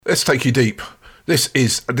Let's take you deep. This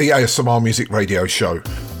is the ASMR Music Radio Show.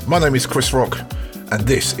 My name is Chris Rock, and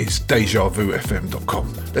this is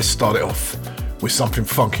DejaVuFM.com. Let's start it off with something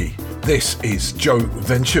funky. This is Joe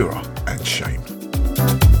Ventura and Shame.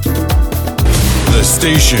 The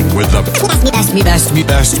station with the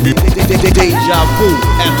best music. Deja Vu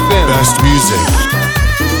FM. Best music.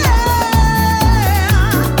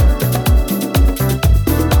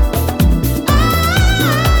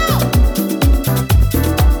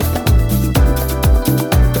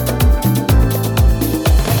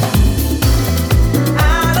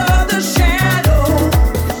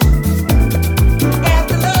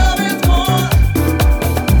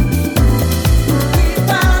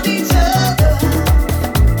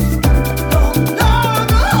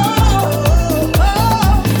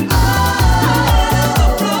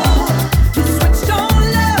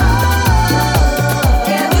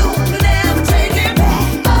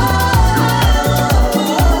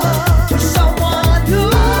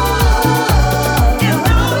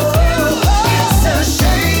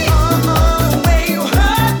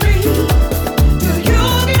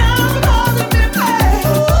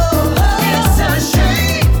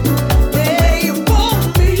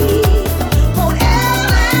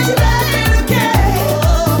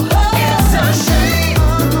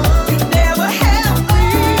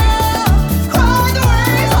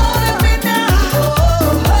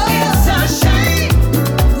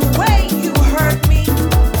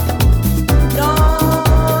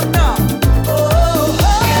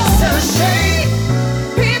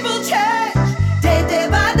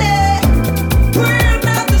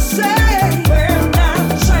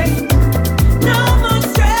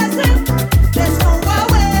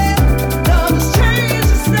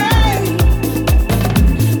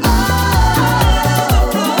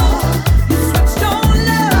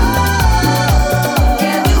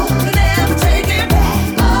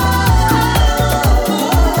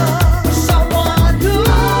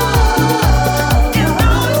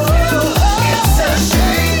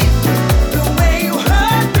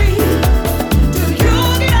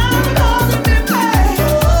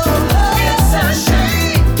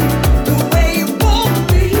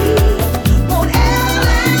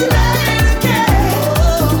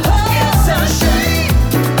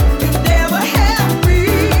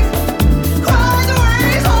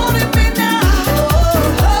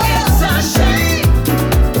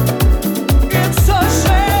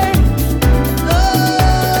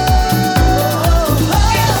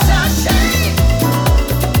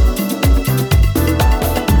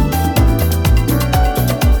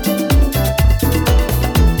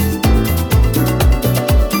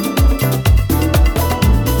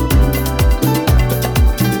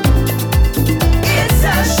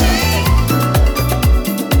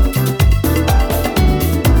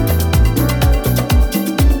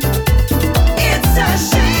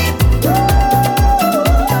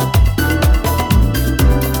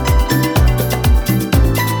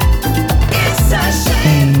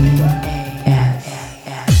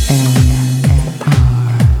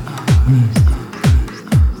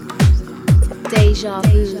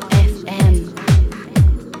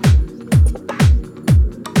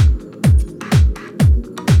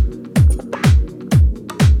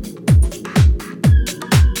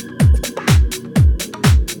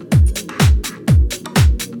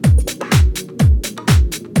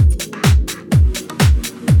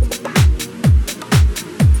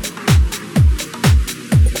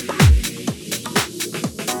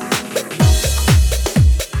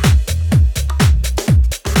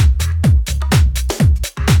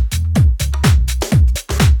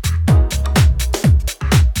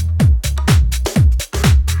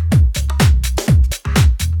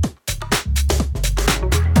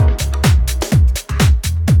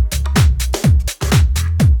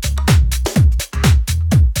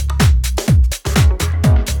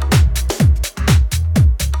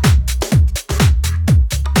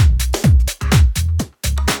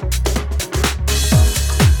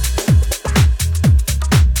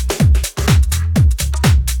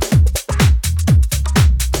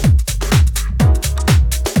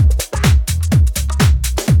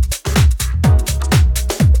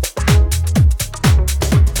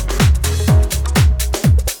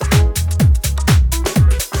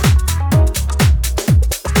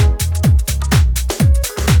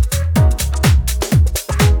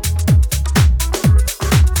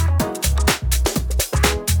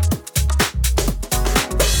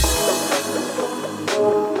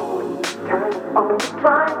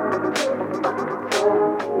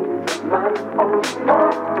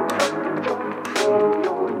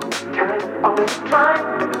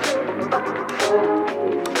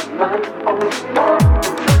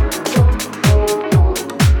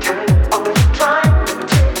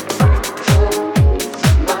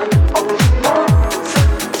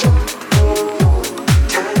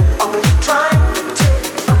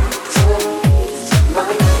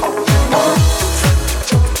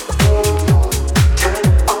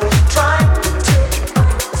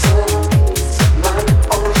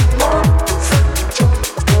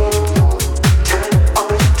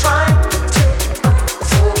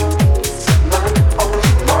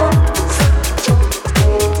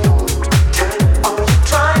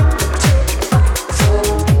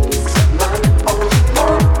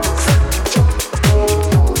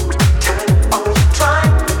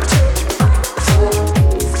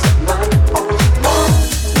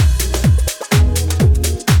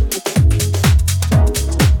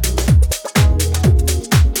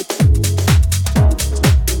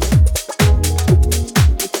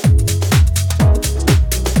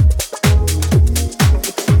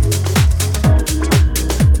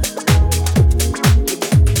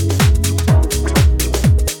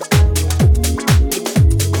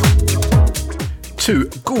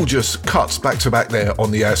 gorgeous cuts back to back there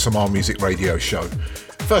on the ASMR Music Radio Show.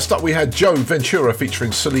 First up we had Joe Ventura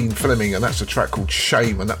featuring Celine Fleming, and that's a track called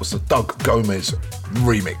Shame, and that was the Doug Gomez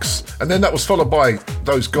remix. And then that was followed by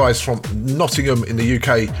those guys from Nottingham in the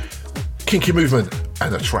UK, Kinky Movement,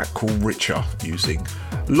 and a track called Richer using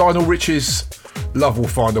Lionel Richie's Love Will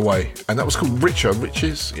Find a Way, and that was called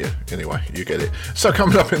Riches. Yeah, anyway, you get it. So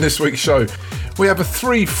coming up in this week's show, we have a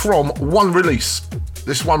 3 from 1 release.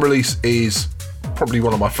 This one release is probably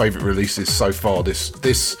one of my favourite releases so far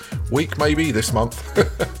this week, maybe this month.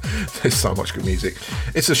 There's so much good music.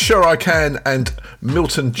 It's a Sure I Can and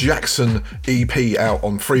Milton Jackson EP out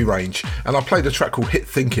on Free Range, and I played a track called Hit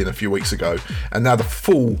Thinking a few weeks ago, and now the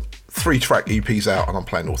full 3-track EP's out, and I'm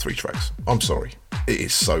playing all 3 tracks. I'm sorry. It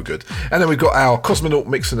is so good. And then we've got our Cosmonaut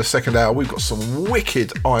mix in the second hour. We've got some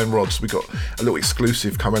wicked Iron Rods. We've got a little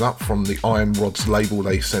exclusive coming up from the Iron Rods label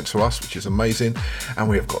they sent to us, which is amazing. And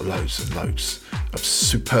we have got loads and loads of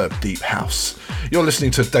superb deep house. You're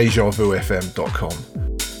listening to DejaVuFM.com.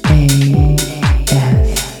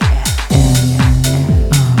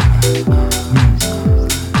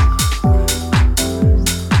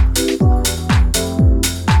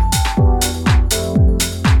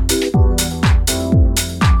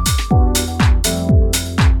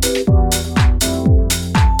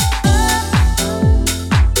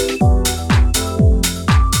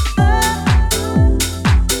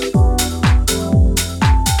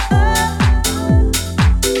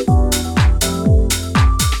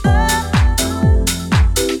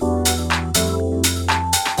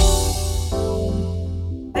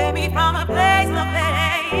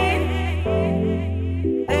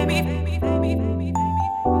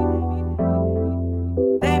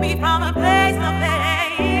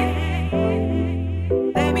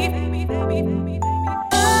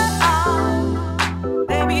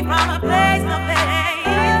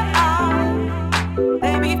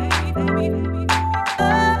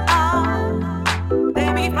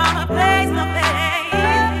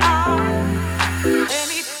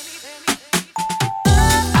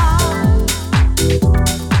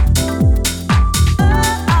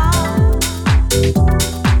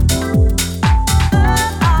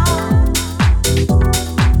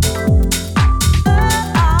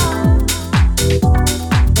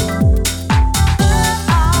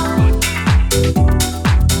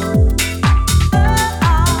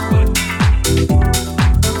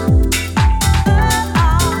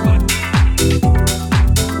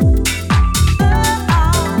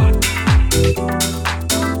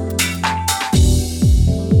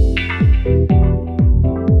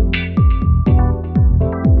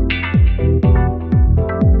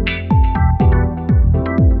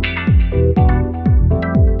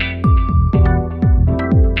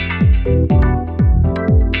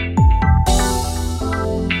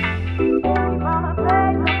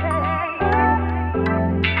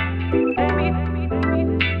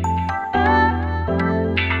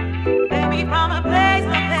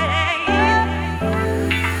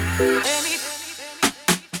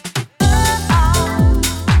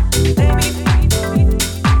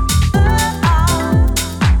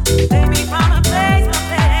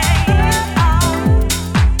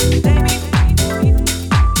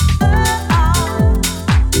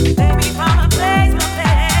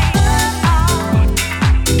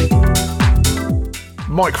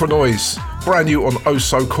 Micronoise, brand new on Oh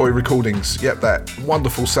So Koi Recordings. Yep, that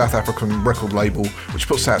wonderful South African record label which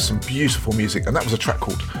puts out some beautiful music, and that was a track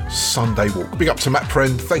called Sunday Walk. Big up to Matt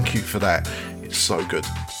Pren, thank you for that. It's so good.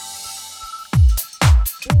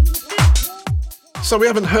 So we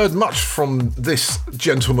haven't heard much from this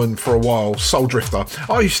gentleman for a while, Soul Drifter.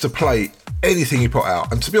 I used to play anything he put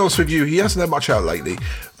out, and to be honest with you, he hasn't had much out lately,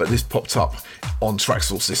 but this popped up on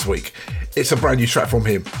Traxsource this week. It's a brand new track from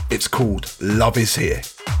him. It's called Love Is Here.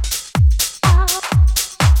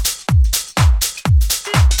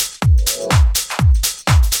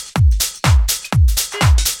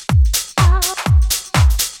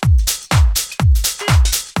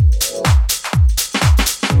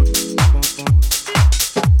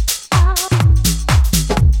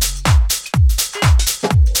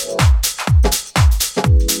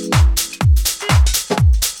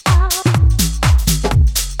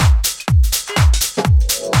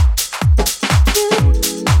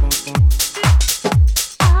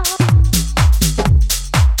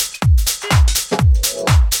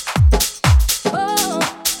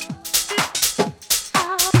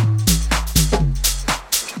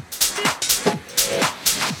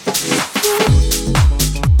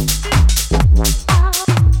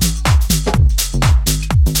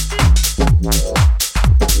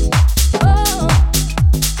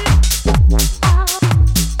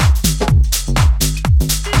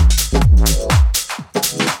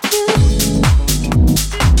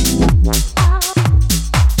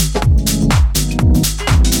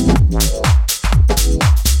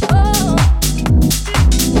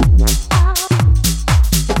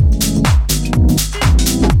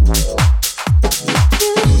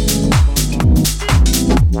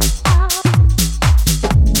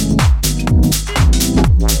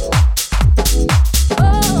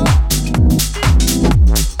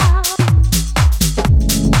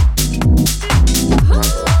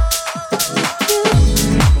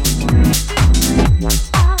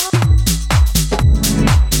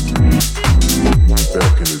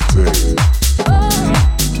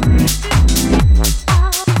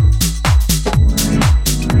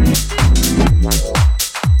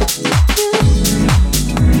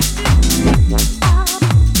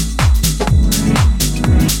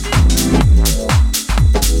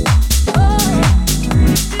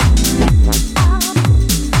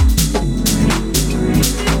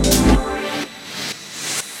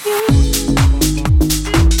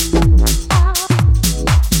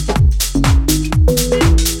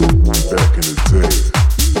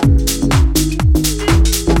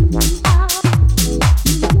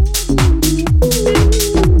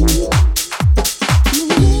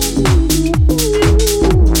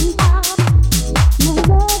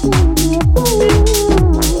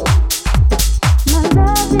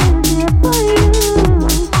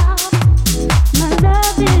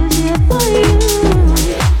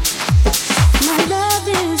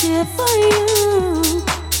 here for you.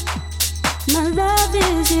 My love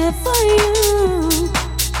is here for you.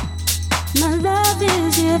 My love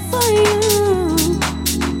is here for you.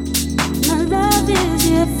 My love is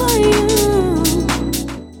here for you.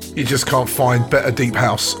 You just can't find better deep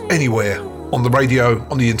house anywhere, on the radio,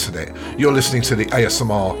 on the internet. You're listening to the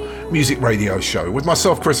ASMR Music Radio Show with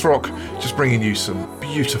myself, Chris Rock, just bringing you some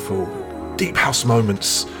beautiful deep house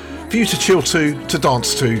moments for you to chill to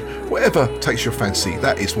dance to, whatever takes your fancy.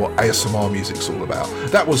 That is what ASMR music's all about.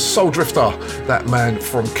 That was Soul Drifter, that man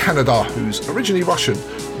from Canada who's originally Russian,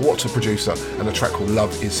 what a producer, and a track called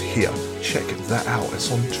Love Is Here. Check that out, it's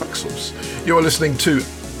on Traxsource. You're listening to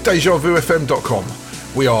DejaVuFM.com.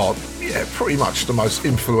 We are, pretty much the most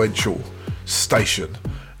influential station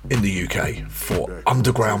in the UK for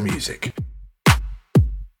underground music.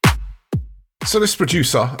 So this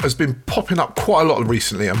producer has been popping up quite a lot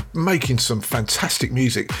recently and making some fantastic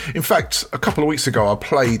music. In fact, a couple of weeks ago I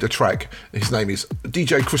played a track, his name is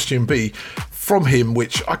DJ Christian B, from him,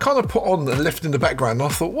 which I kind of put on and left in the background,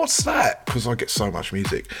 and I thought, what's that? Because I get so much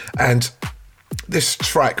music. And this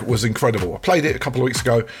track was incredible. I played it a couple of weeks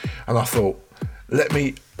ago and I thought, let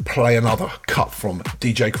me play another cut from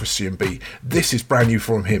DJ Christian B. This is brand new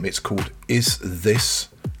from him. It's called Is This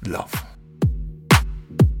Love?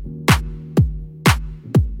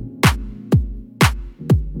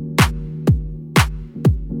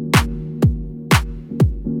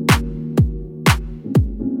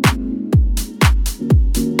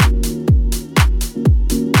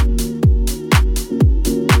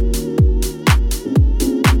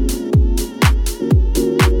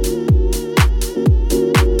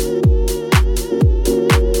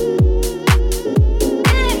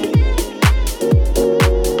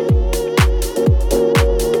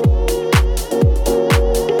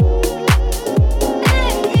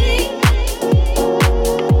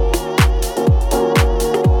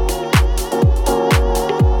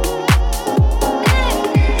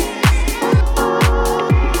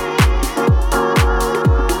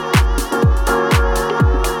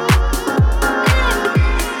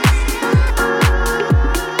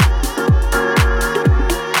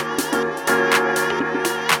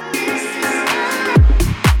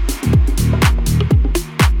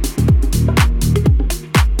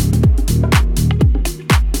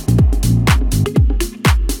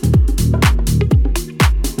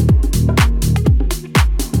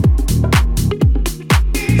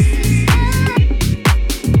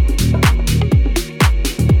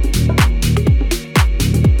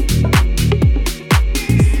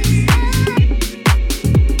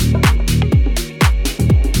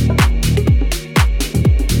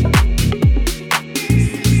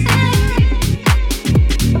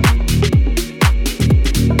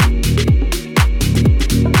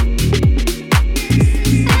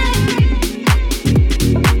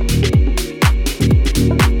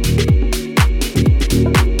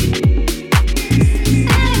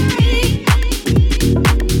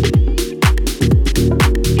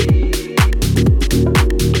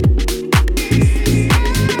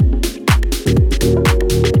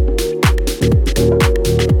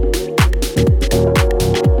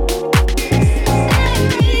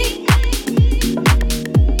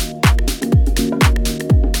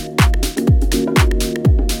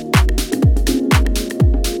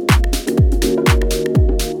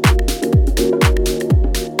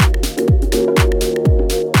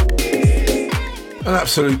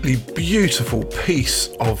 Absolutely beautiful piece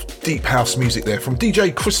of deep house music there from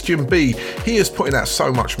DJ Christian B. He is putting out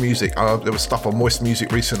so much music. There was stuff on Moist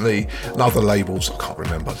Music recently and other labels. I can't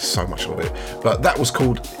remember, there's so much of it. But that was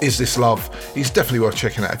called Is This Love? He's definitely worth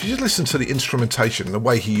checking out. If you just listen to the instrumentation and the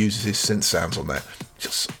way he uses his synth sounds on there,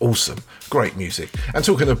 just awesome. Great music. And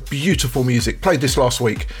talking of beautiful music, played this last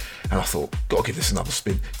week and I thought, gotta give this another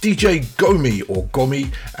spin. DJ Gomi or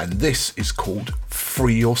Gomi, and this is called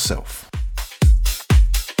Free Yourself.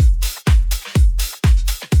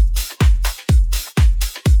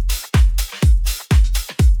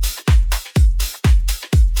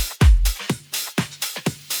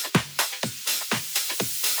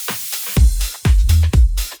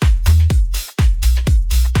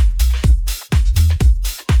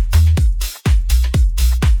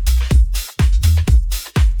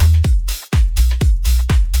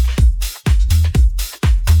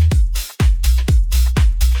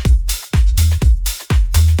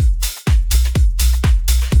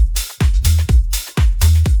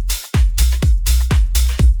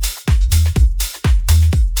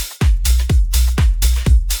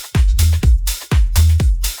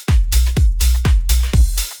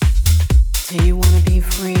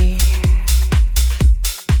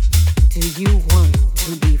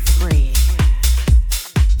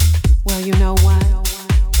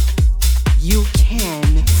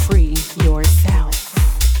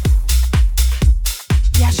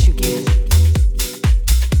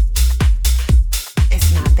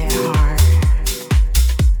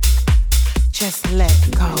 Just let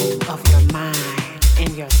go of your mind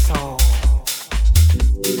and your soul.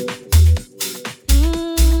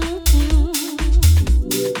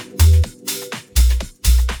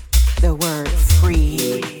 The word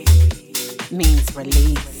free means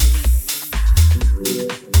release.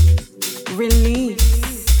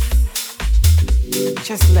 Release.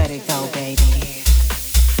 Just let it go, baby.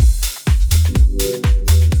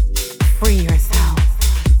 Free yourself.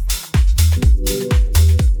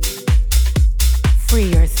 Free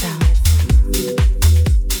yourself.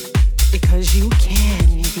 Because you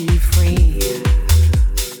can be free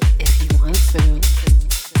if you want to.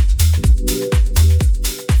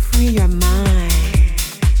 Free your mind.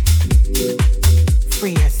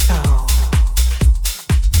 Free your soul.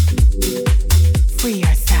 Free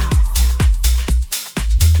yourself.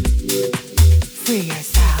 Free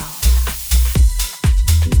yourself.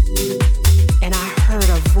 And I heard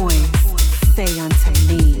a voice say unto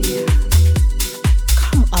me,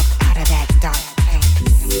 come up out of that dark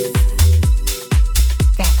place.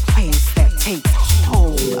 That place that takes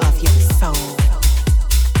hold of your soul.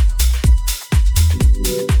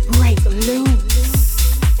 Break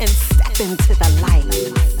loose and step into the light.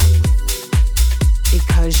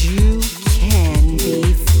 Because you can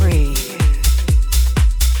be free.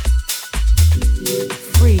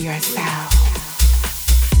 Free yourself.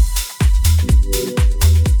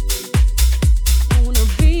 Wanna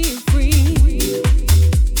be free.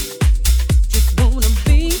 Just wanna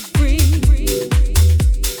be free.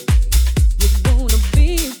 Just wanna be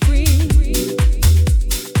free.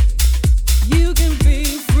 You can be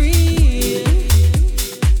free.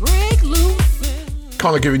 Break loose.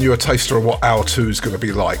 Kind of giving you a taster of what hour 2 is going to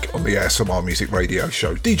be like on the ASMR Music Radio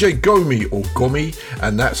Show. DJ Gomi or Gomi,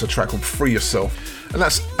 and that's a track called Free Yourself. And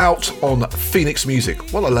that's out on Phoenix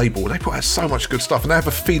Music. What a label. They put out so much good stuff. And they have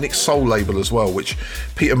a Phoenix Soul label as well, which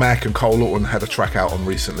Peter Mack and Cole Lawton had a track out on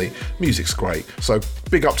recently. Music's great. So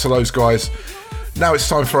big up to those guys. Now it's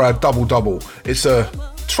time for our Double Double. It's a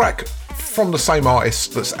track from the same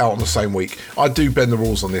artist that's out on the same week. I do bend the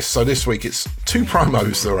rules on this. So this week it's 2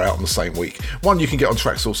 promos that are out on the same week. One you can get on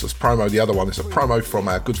Traxsource as promo. The other one is a promo from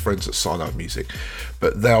our good friends at Sino Music.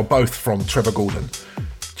 But they are both from Trevor Gordon.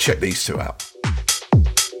 Check these 2 out.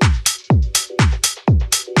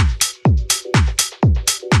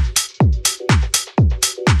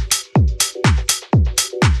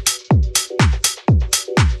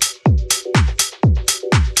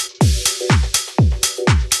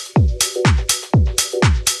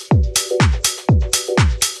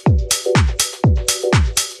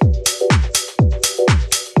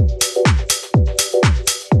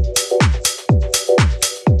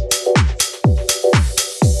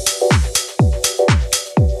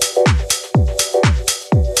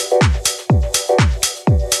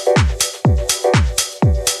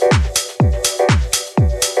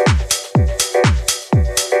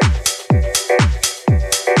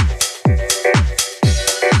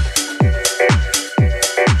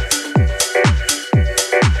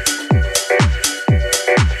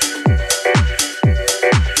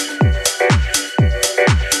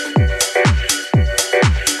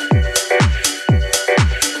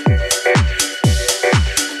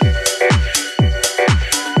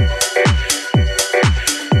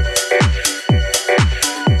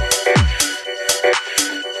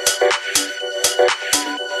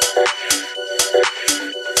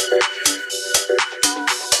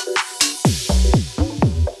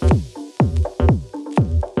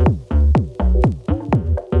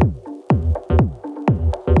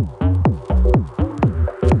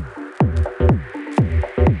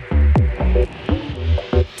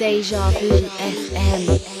 Deja Vu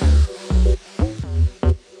FM.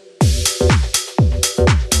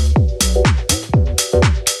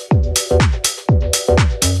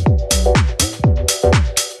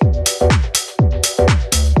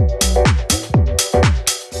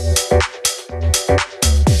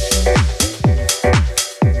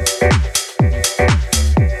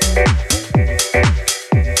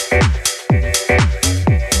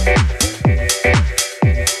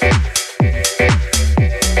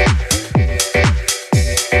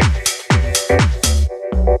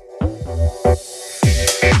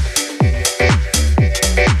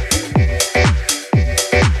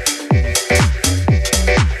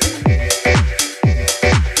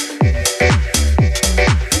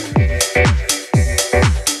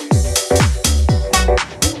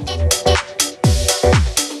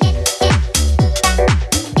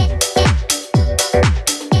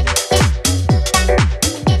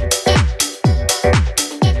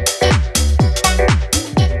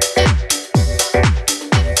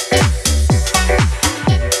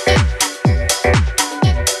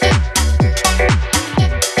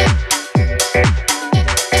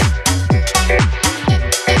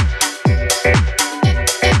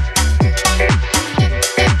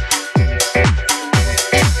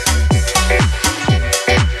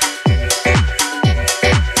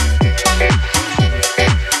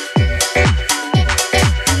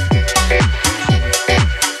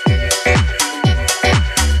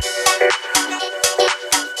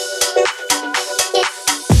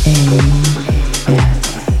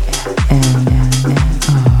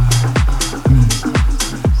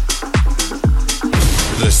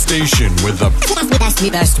 station with the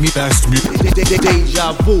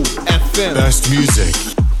Deja Vu FM. best music.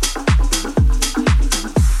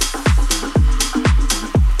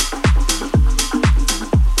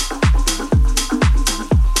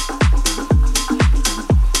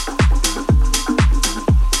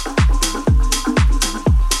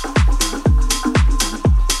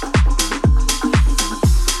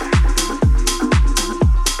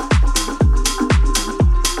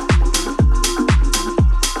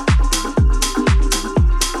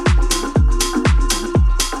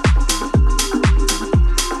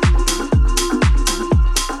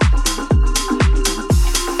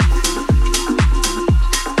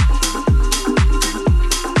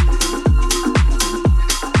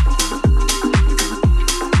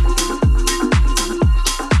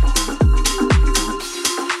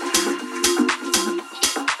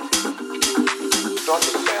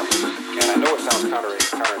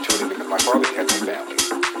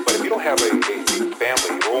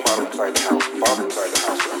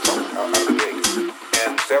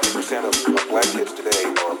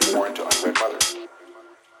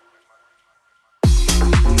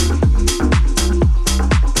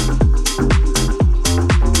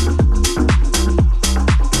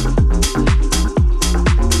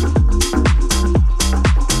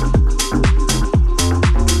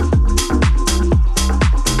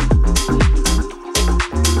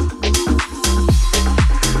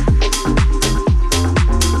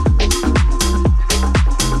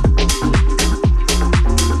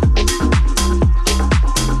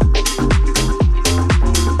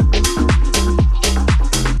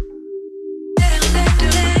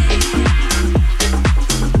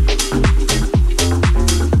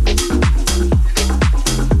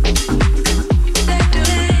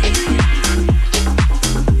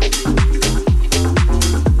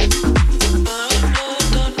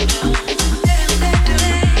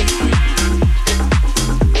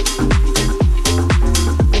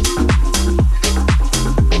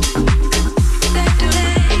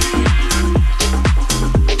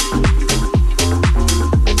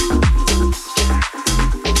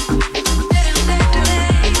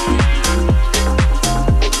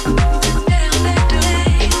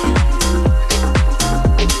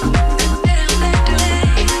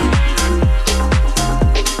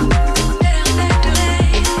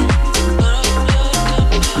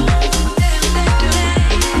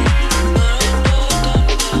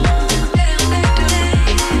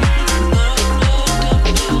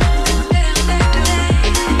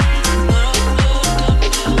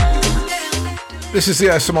 This is the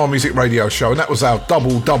ASMR Music Radio Show, and that was our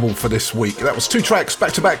double for this week. That was 2 tracks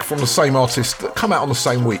back to back from the same artist that come out on the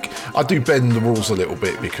same week. I do bend the rules a little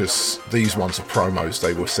bit because these ones are promos,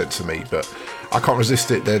 they were sent to me, but I can't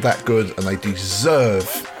resist it. They're that good and they deserve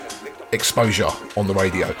exposure on the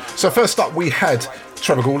radio. So first up we had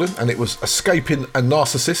Trevor Gordon, and it was Escaping a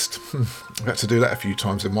Narcissist. I've had to do that a few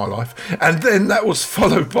times in my life. And then that was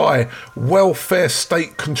followed by Welfare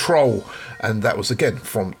State Control, and that was again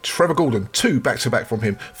from Trevor Gordon. 2 back to back from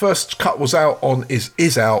him. First cut was out on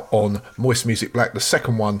is out on Moist Music Black. The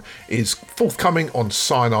second one is forthcoming on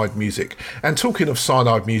Cyanide Music. And talking of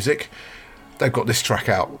Cyanide Music, they've got this track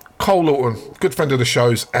out. Cole Lawton, good friend of the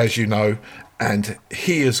show's, as you know, and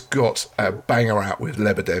he has got a banger out with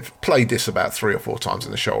Lebedev. Played this about 3 or 4 times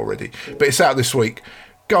in the show already, but it's out this week.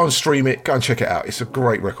 Go and stream it, go and check it out. It's a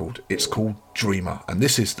great record. It's called Dreamer, and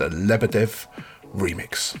this is the Lebedev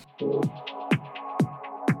remix.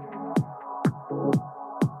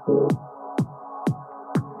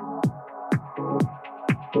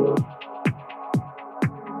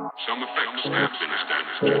 Some effects snaps in a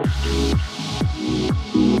standard.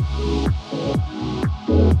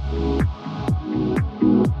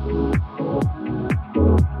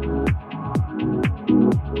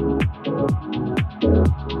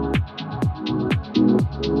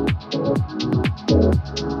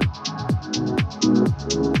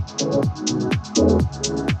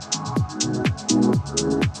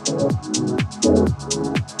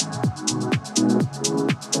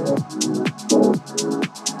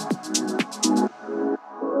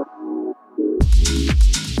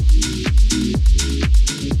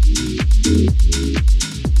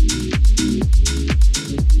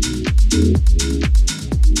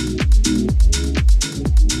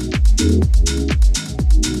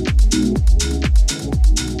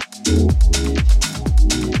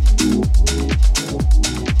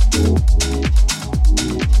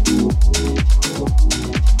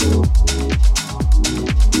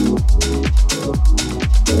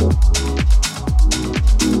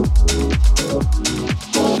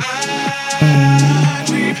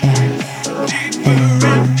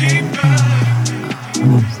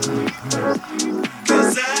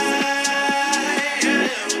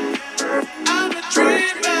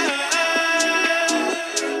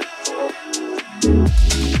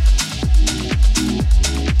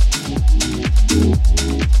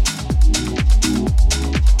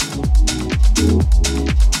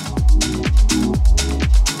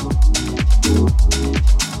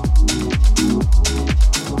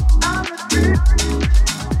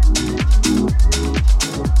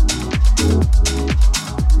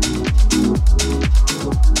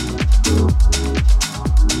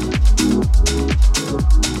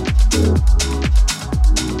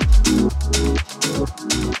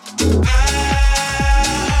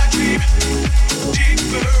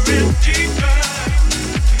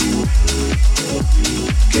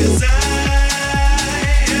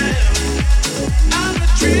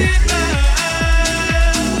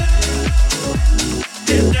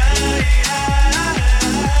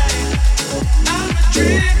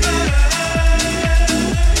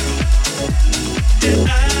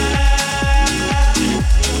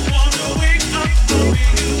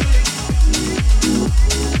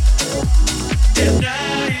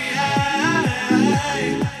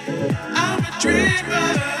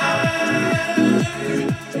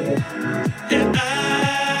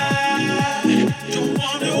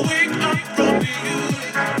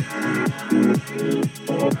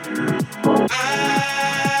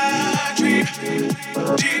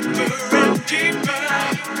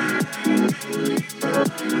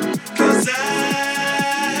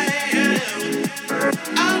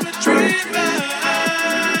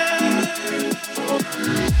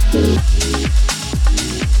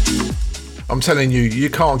 telling you, you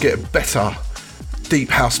can't get better deep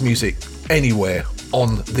house music anywhere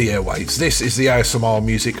on the airwaves. This is the ASMR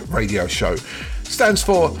Music Radio Show. Stands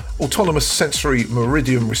for Autonomous Sensory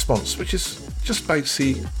Meridian Response, which is just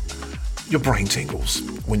basically your brain tingles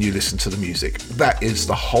when you listen to the music. That is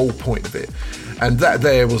the whole point of it. And that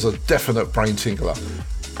there was a definite brain tingler.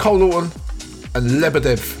 Cole Lawton and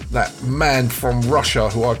Lebedev, that man from Russia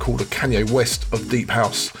who I call the Kanye West of deep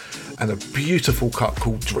house, and a beautiful cut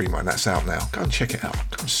called Dreamer, and that's out now. Go and check it out.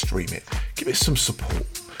 Go and stream it. Give it some support.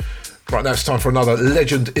 Right, now it's time for another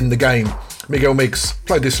legend in the game. Miguel Miggs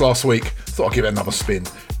played this last week. Thought I'd give it another spin.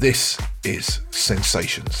 This is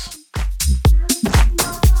Sensations.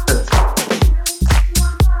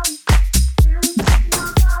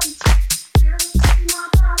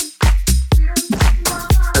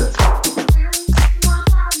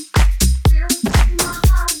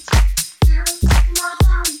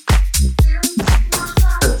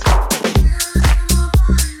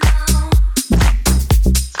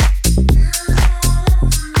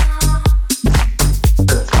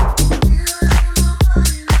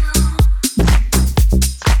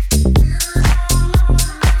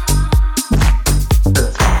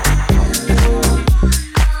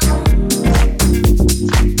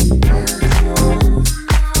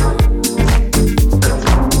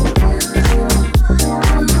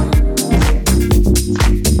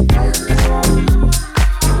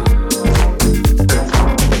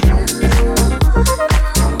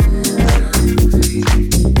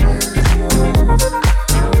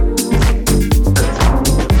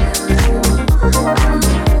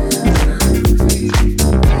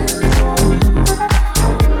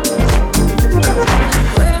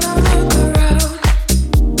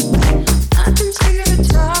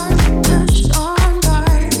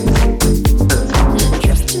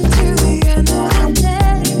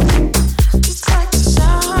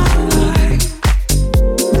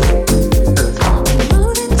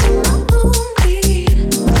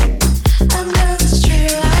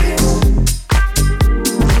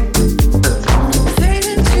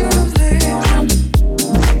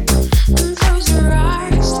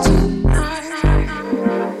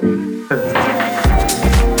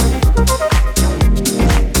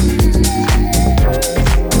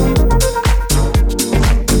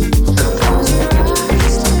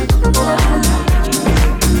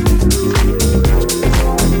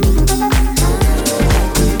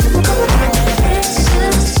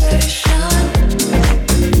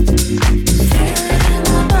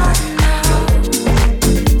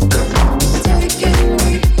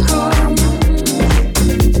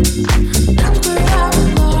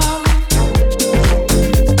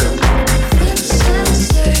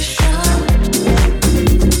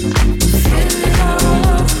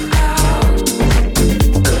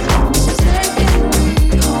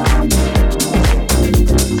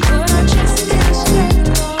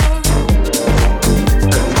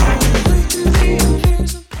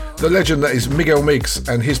 The legend that is Miguel Miggs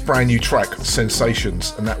and his brand new track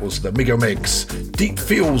Sensations, and that was the Miguel Miggs Deep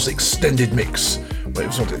Feels Extended Mix. Well, it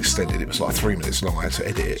was not extended, it was like 3 minutes long. I had to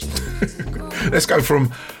edit it. Let's go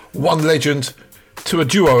from one legend to a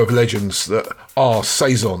duo of legends that are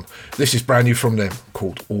Saison. This is brand new from them,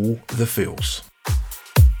 called All the Feels.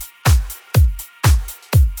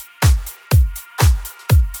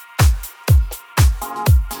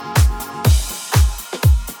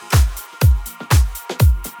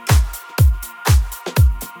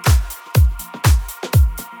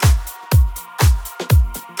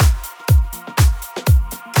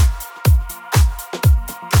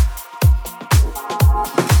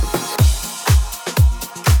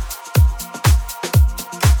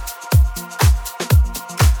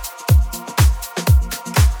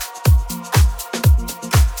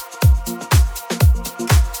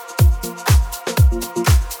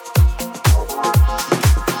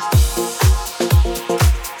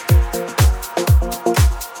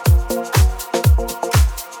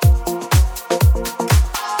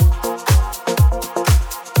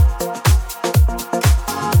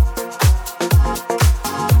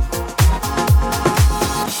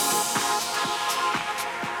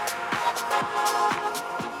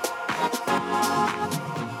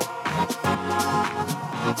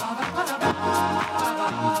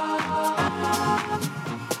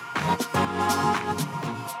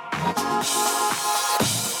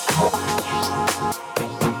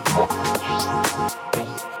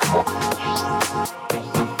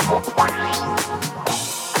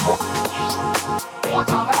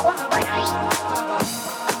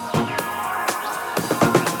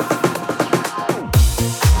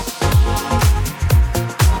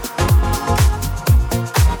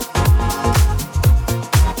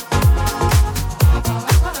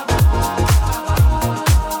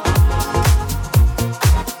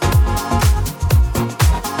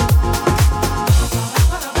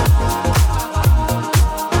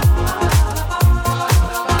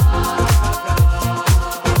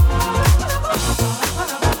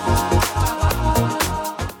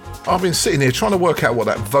 I've been sitting here trying to work out what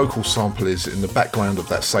that vocal sample is in the background of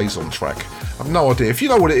that Saison track. I've no idea. If you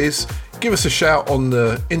know what it is, give us a shout on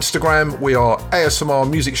the Instagram. We are ASMR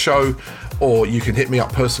Music Show, or you can hit me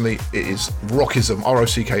up personally. It is Rockism,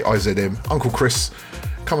 Rockizm. Uncle Chris,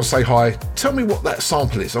 come and say hi. Tell me what that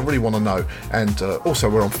sample is. I really want to know. And also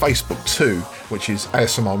we're on Facebook too, which is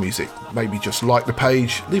ASMR Music. Maybe just like the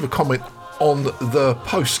page, leave a comment on the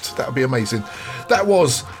post. That would be amazing. That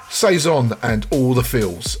was Saison and All the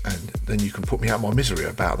Feels, and then you can put me out of my misery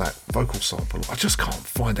about that vocal sample. I just can't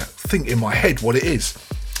think in my head what it is.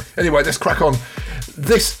 Anyway, let's crack on.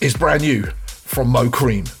 This is brand new from Mo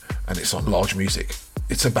Cream, and it's on Large Music.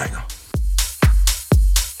 It's a banger.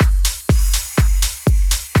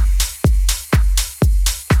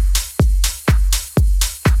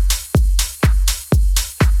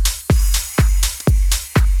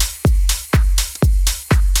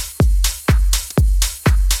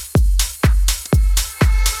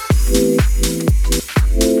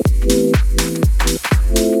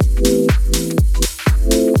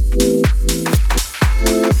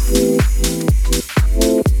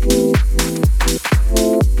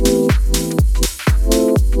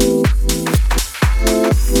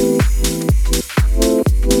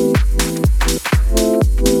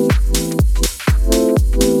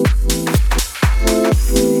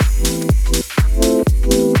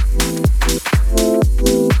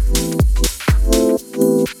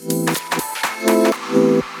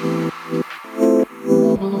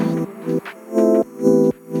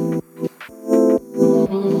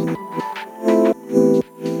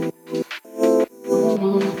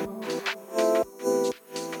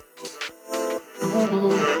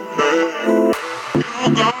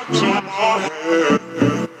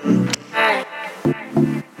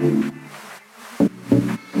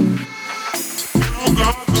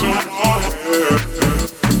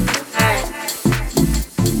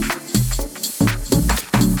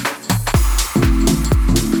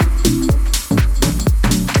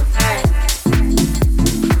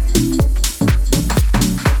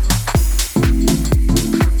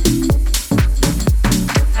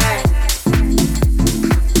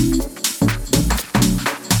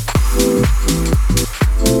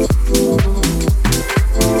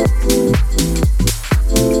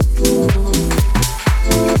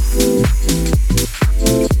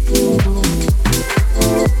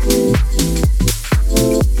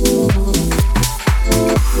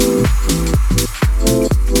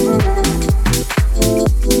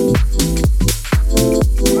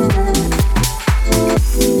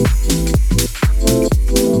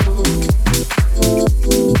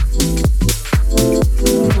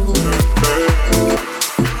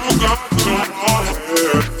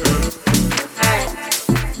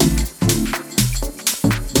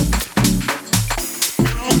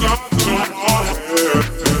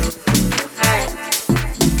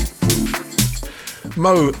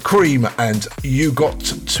 Mo Cream and You Got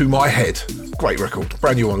to My Head. Great record,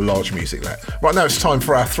 brand new on Large Music that. Right now it's time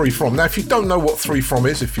for our 3 From. Now if you don't know what 3 From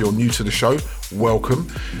is, if you're new to the show,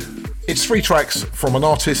 welcome. It's 3 tracks from an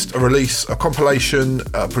artist, a release, a compilation,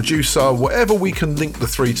 a producer, whatever we can link the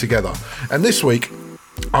 3 together. And this week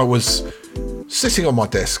I was sitting on my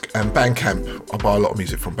desk and Bandcamp, I buy a lot of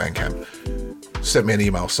music from Bandcamp, sent me an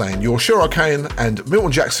email saying your Sure I Can and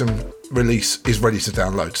Milton Jackson release is ready to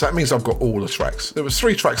download. So that means I've got all the tracks. There was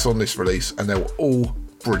 3 tracks on this release and they were all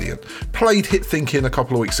brilliant. Played Hit Thinking a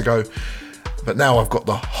couple of weeks ago, but now I've got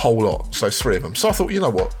the whole lot. So 3 of them. So I thought, you know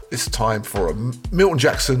what? It's time for a Milton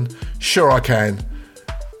Jackson Sure I Can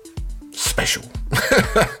special.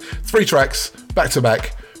 3 tracks back to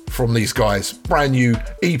back from these guys. Brand new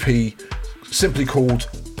EP simply called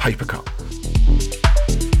Paper Cut.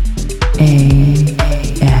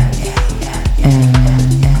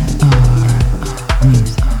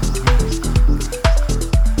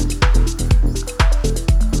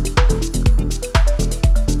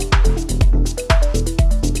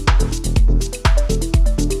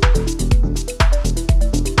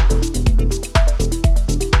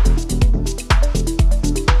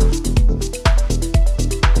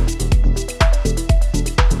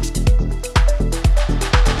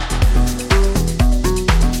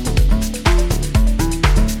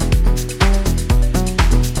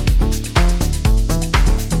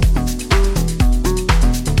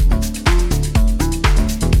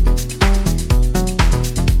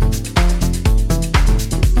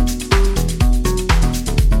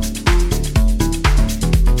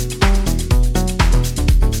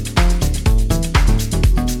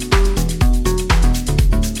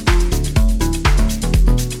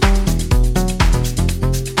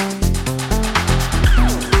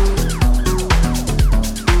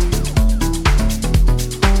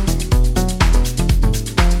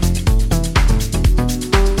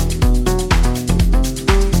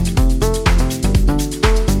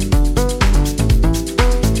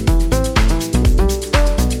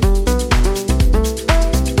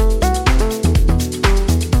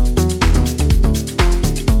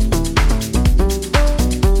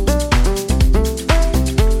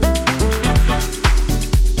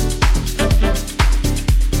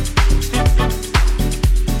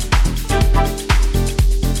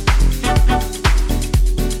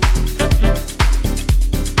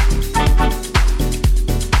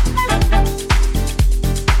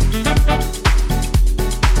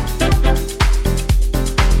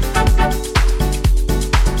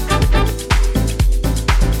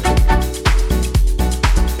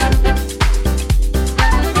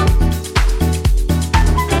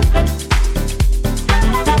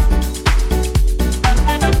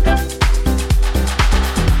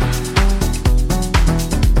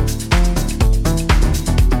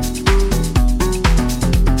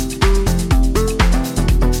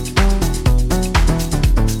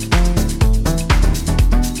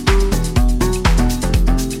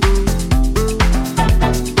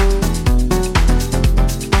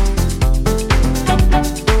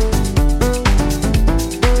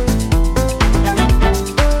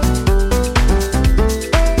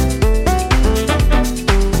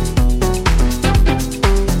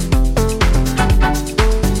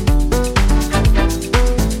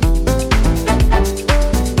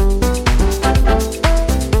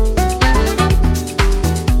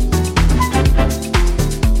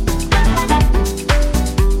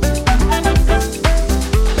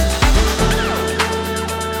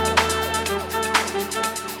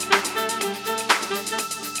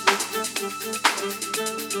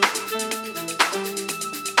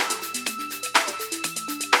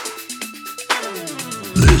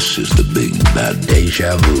 This is the big bad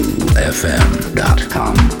deja vu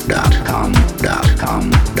FM.com.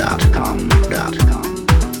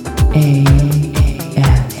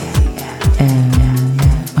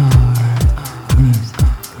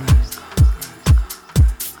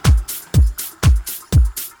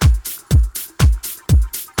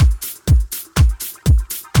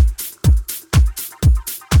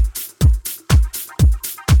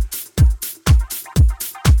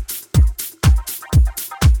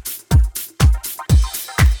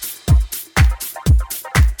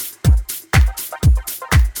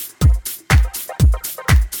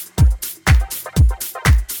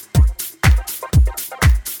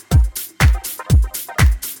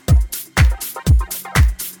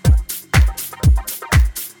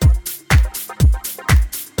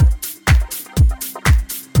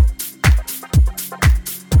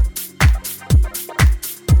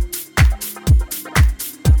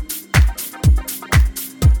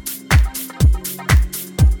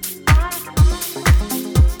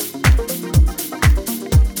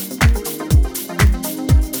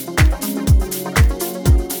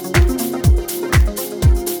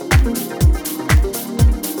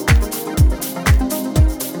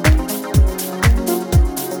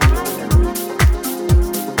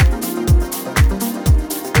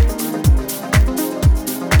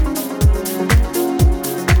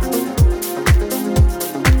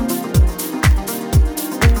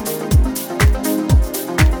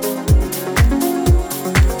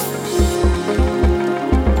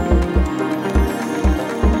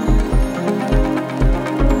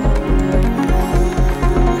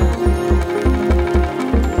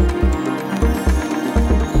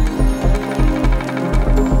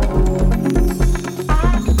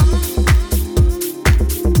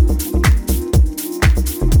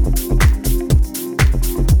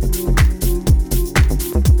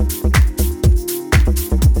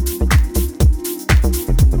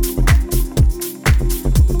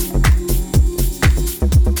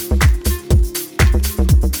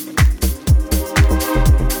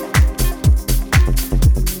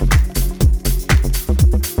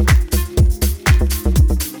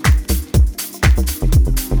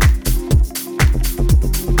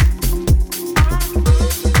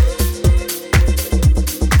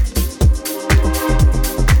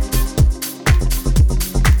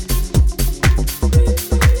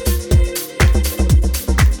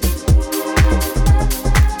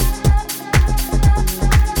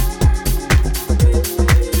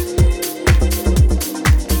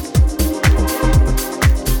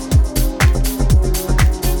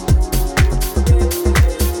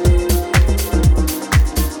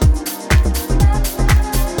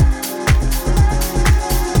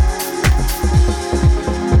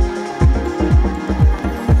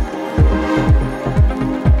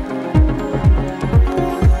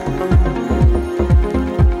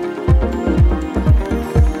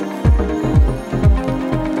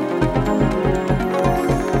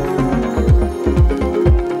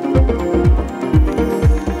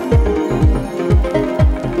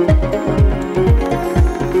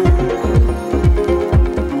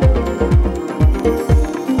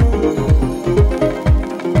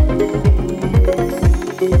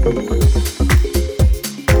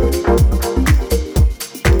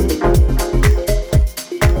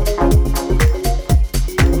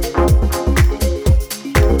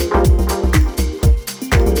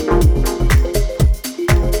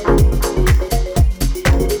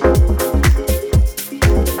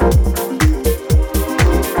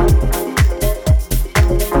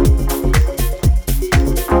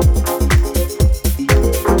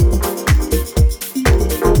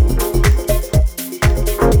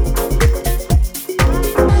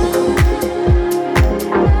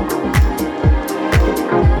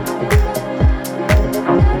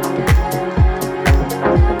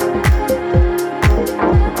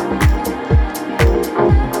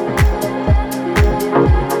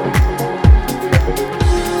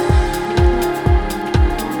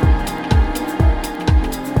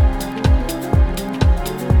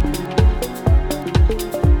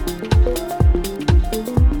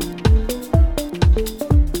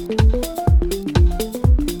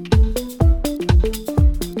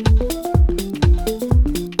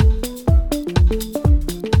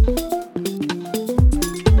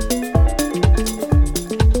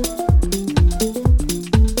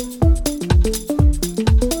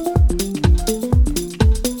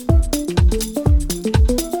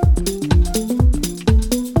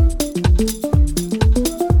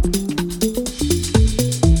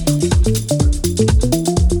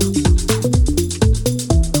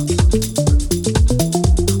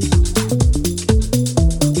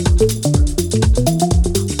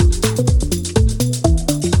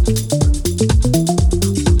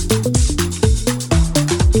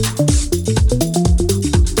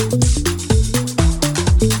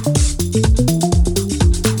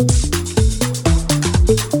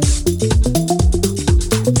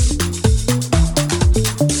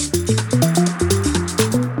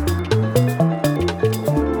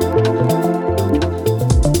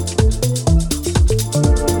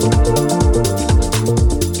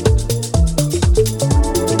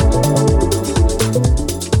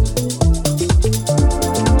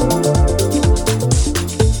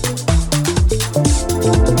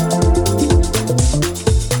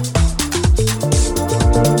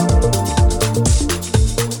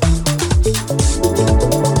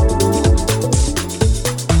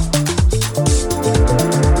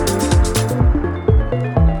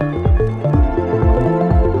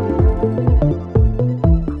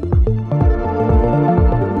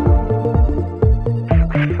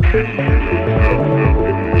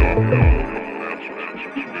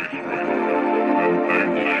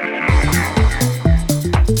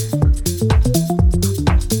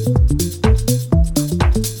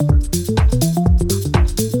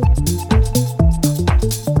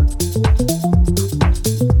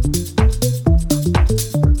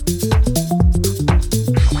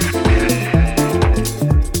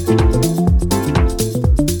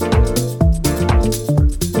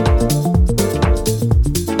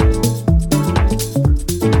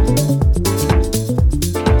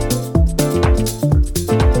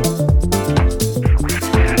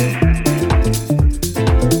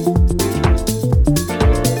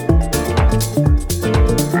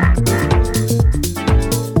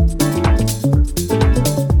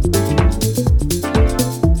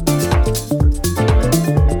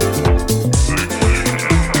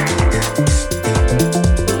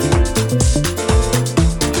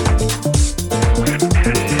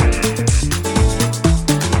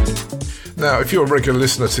 if you're a regular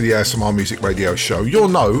listener to the ASMR Music Radio Show, you'll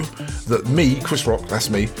know that me, Chris Rock, that's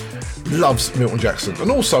me, loves Milton Jackson. And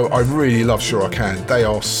also, I really love Sure I Can. They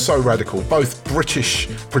are so radical, both British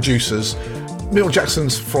producers. Milton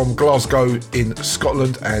Jackson's from Glasgow in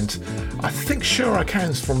Scotland, and I think Sure I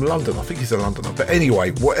Can's from London. I think he's a Londoner. But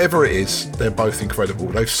anyway, whatever it is, they're both incredible.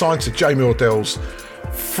 They've signed to Jamie Ordell's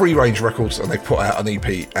Free Range Records, and they put out an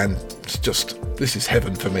EP, and it's just, this is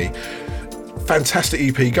heaven for me. Fantastic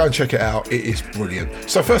EP, go and check it out, it is brilliant.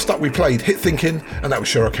 So first up we played Hit Thinking, and that was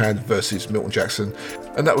Sure I Can versus Milton Jackson,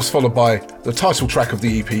 and that was followed by the title track of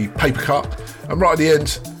the EP, Paper Cut, and right at the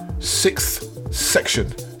end, Sixth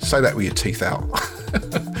Section. Say that with your teeth out.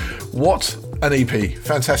 What an EP,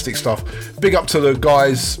 fantastic stuff. Big up to the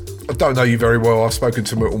guys, I don't know you very well, I've spoken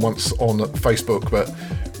to Milton once on Facebook, but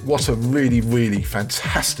what a really, really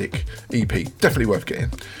fantastic EP, definitely worth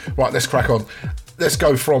getting. Right, let's crack on. Let's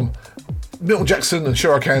go from Milton Jackson and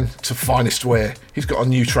Sure I Can to Finest Wear. He's got a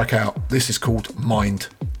new track out. This is called Mind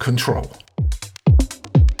Control.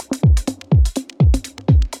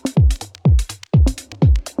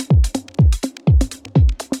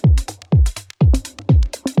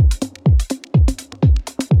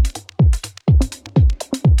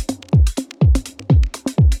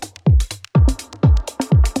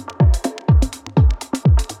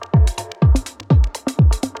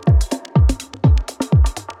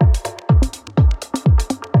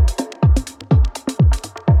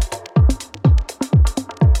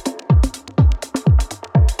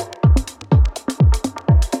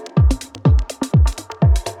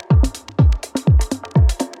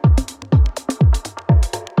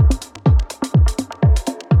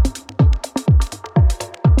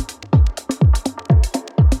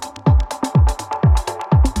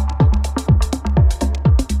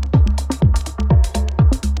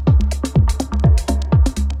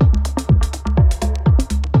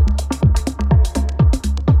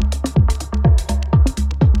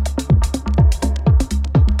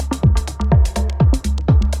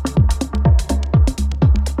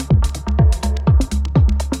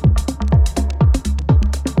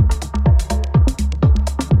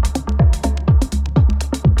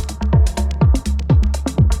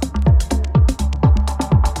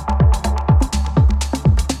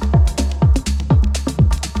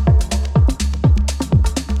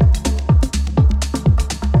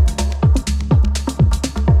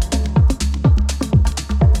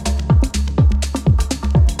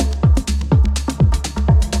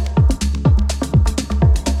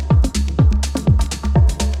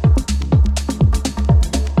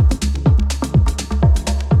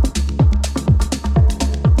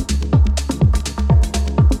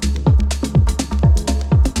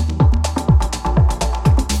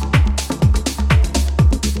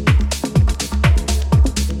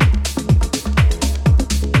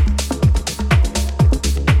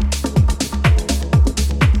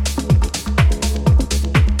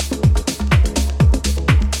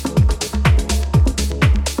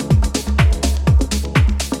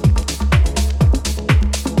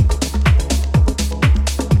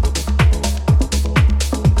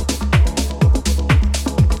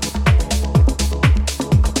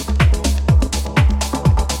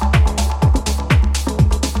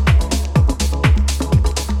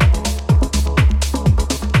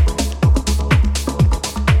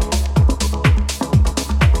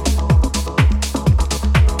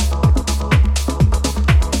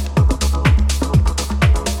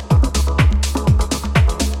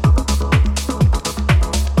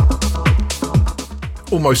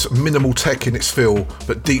 Almost minimal tech in its feel,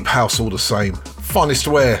 but deep house all the same. Finest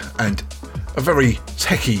Wear and a very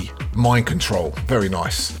techie Mind Control. Very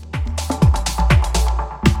nice.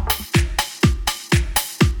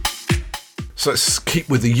 So let's keep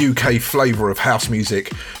with the UK flavour of house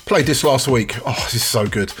music. Played this last week. Oh, this is so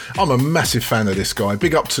good. I'm a massive fan of this guy.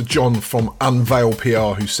 Big up to John from Unveil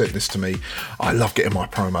PR who sent this to me. I love getting my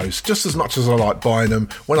promos just as much as I like buying them.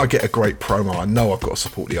 When I get a great promo, I know I've got to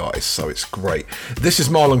support the artist, so it's great. This is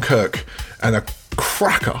Marlon Kirk and a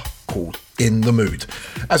cracker called In the Mood.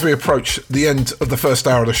 As we approach the end of the first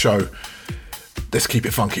hour of the show, let's keep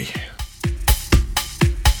it funky.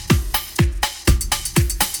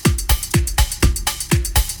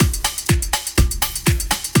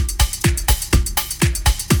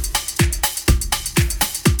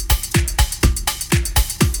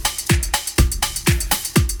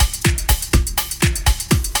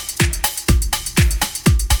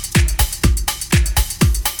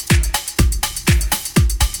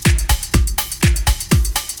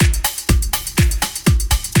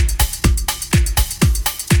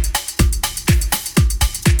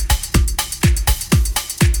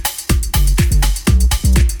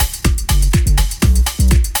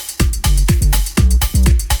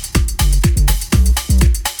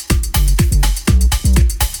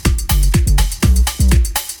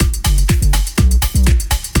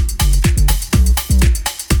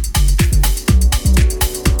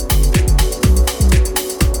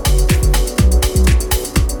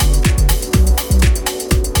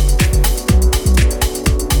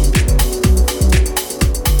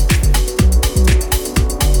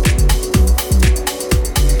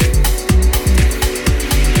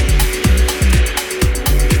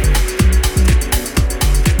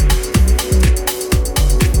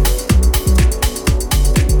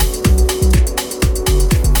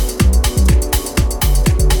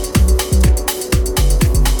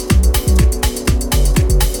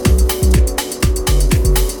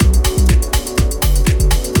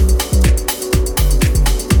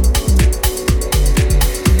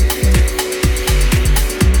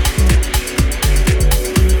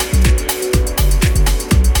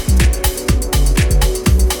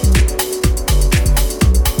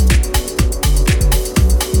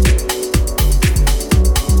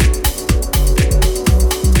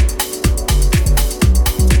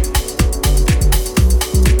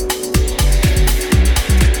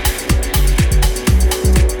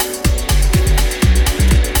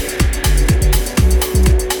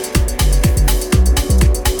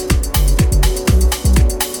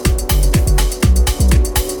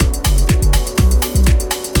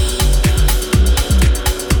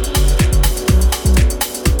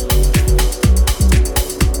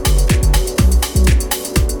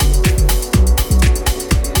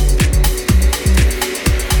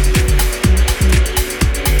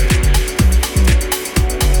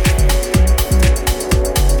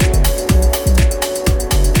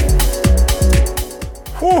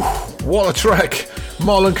 What a track!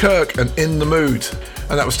 Marlon Kirk and In the Mood.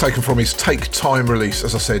 And that was taken from his Take Time release.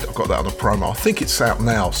 As I said, I've got that on a promo. I think it's out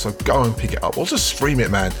now, so go and pick it up. Or just stream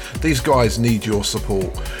it, man. These guys need your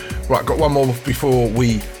support. Right, got one more before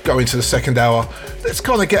we go into the second hour. Let's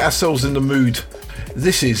kind of get ourselves in the mood.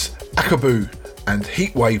 This is Akabu and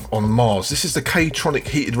Heatwave on Mars. This is the K-Tronic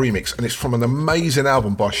Heated remix, and it's from an amazing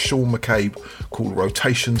album by Sean McCabe called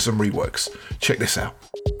Rotations and Reworks. Check this out.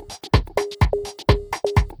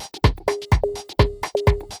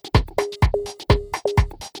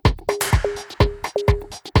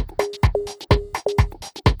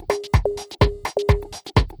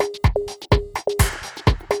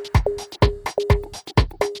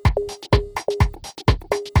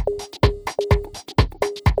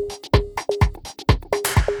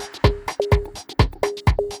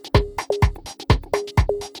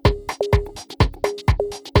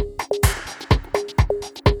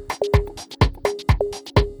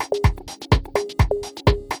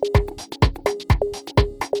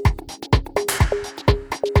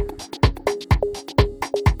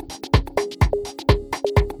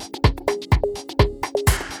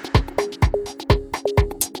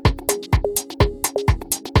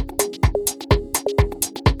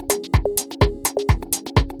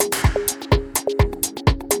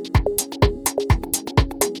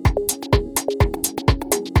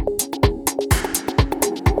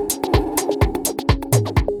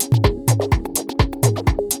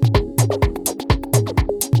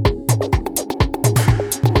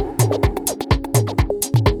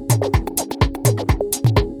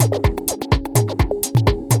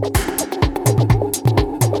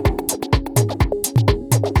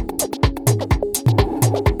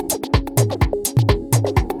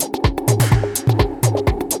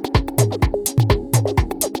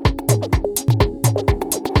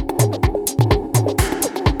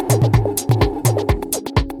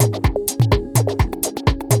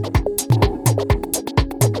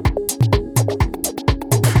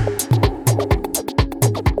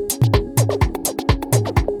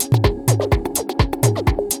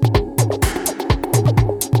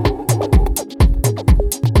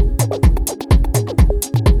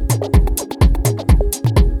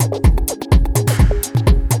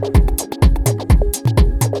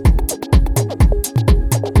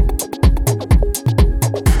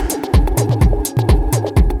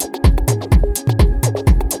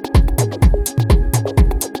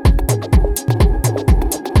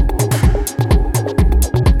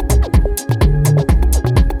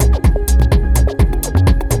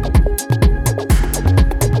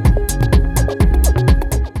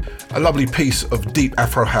 Lovely piece of deep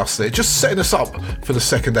Afro house there, just setting us up for the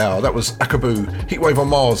second hour. That was Akabu, Heatwave on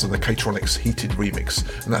Mars and the K-Tronics Heated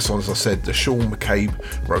remix, and that's on, as I said, the Sean McCabe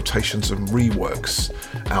Rotations and Reworks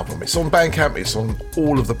album. It's on Bandcamp, it's on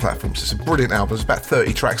all of the platforms. It's a brilliant album. There's about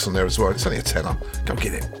 30 tracks on there as well. It's only a tenner. Go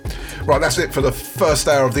get it. Right, that's it for the first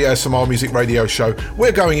hour of the ASMR Music Radio Show.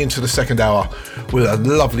 We're going into the second hour with a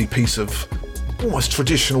lovely piece of almost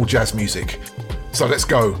traditional jazz music. So let's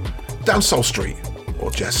go down Soul Street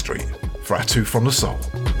or Jazz Street for our two from the soul.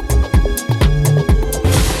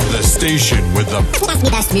 The station with the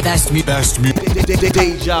best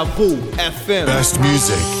Deja Vu FM. Best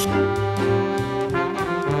music.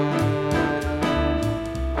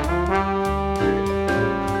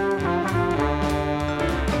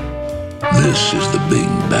 This is the Big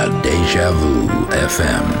Bad Deja Vu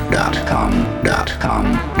FM.com.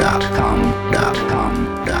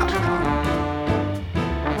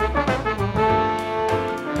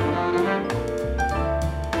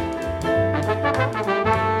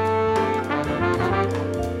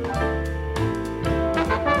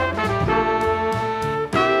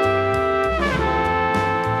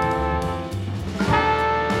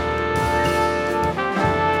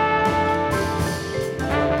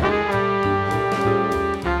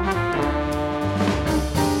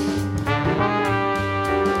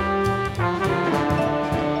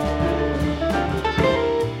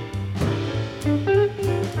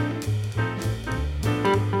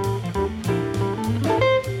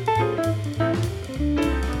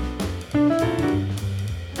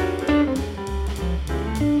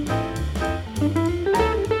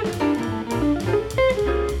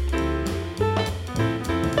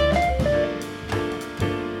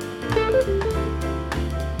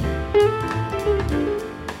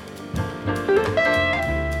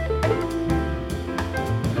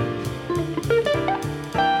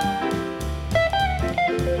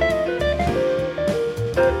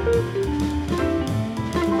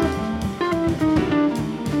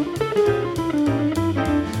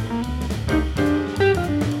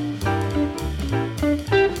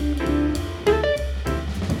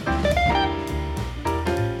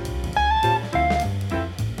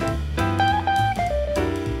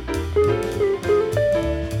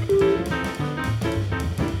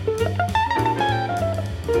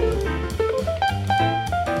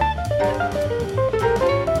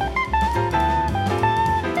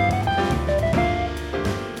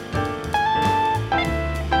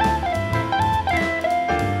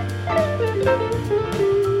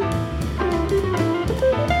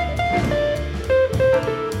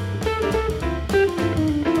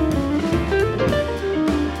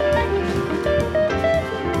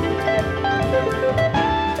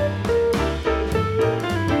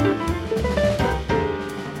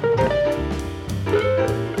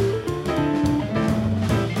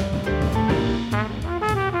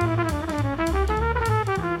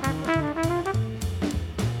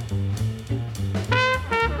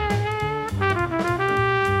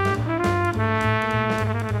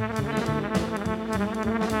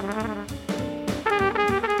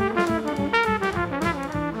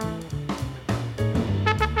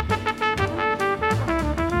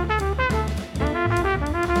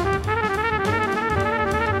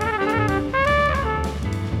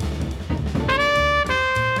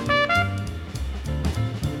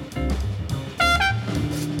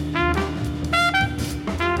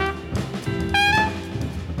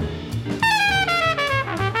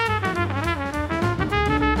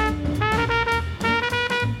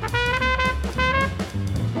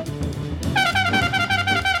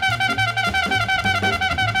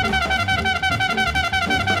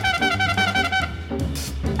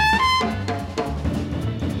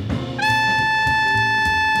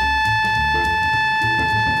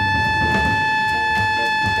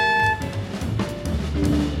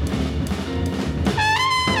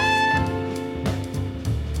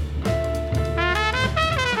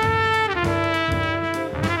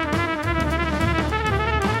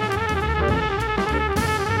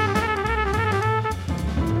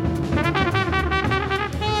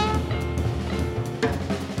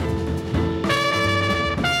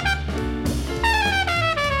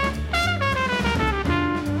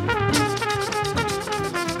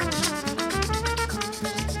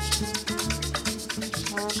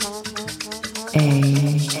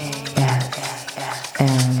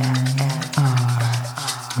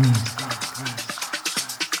 Deja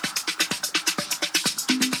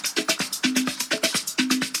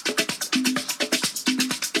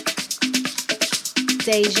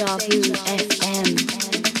Vu FM.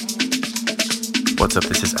 What's up,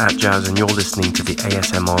 this is Atjazz and you're listening to the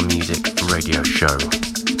ASMR Music Radio Show.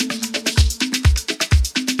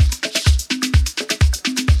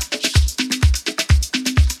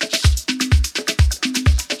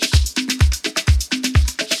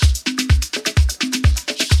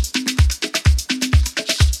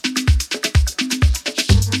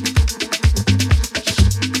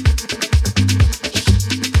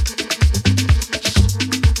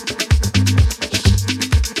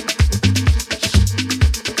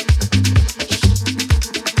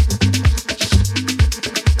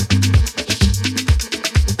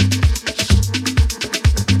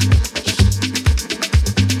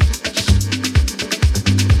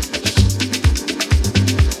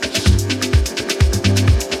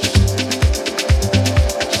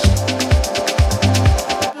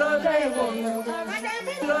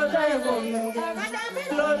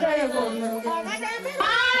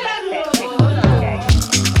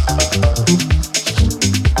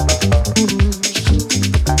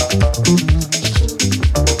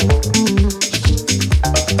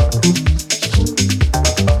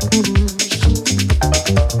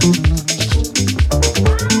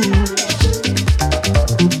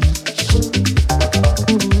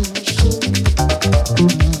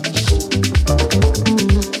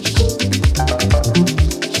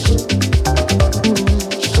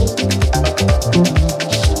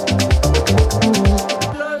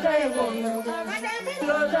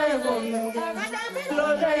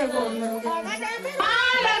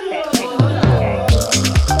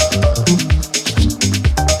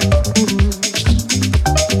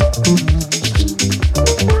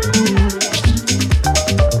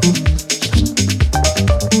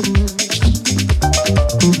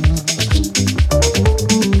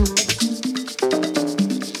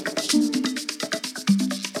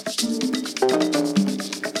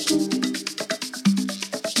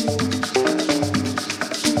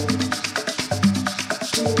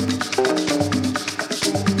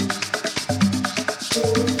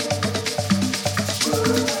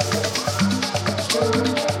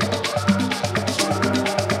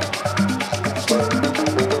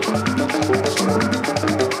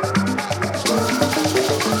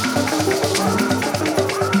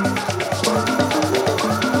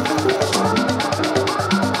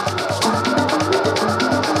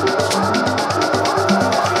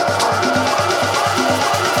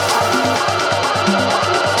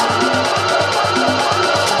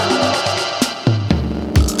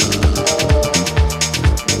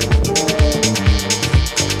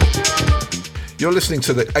 You're listening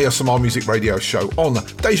to the ASMR Music Radio Show on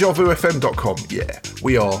DejaVuFM.com. Yeah,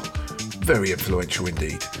 we are very influential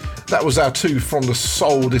indeed. That was our two from the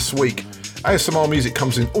soul this week. ASMR music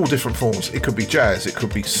comes in all different forms. It could be jazz, it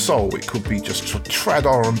could be soul, it could be just trad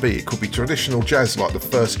R&B, it could be traditional jazz like the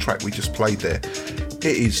first track we just played there. It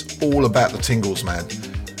is all about the tingles, man.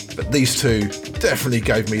 But these two definitely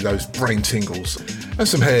gave me those brain tingles and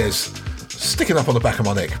some hairs sticking up on the back of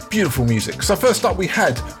my neck. Beautiful music. So first up we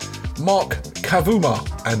had Mark Kavuma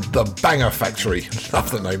and the Banger Factory, love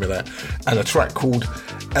the name of that, and a track called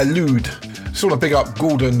Elude. Sort of big up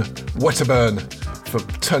Gordon Wetterburn for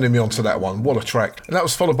turning me on to that one. What a track. And that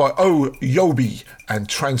was followed by Oh Yobi and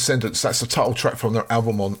Transcendence. That's the title track from their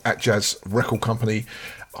album on Atjazz Record Company.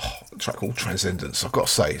 Oh, a track called Transcendence. I've got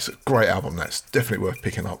to say, it's a great album. That's definitely worth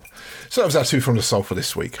picking up. So that was our two from the soul for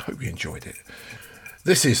this week. Hope you enjoyed it.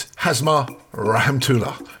 This is Hazma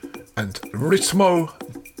Rahmtullah and Ritmo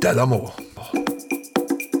dell'Amore.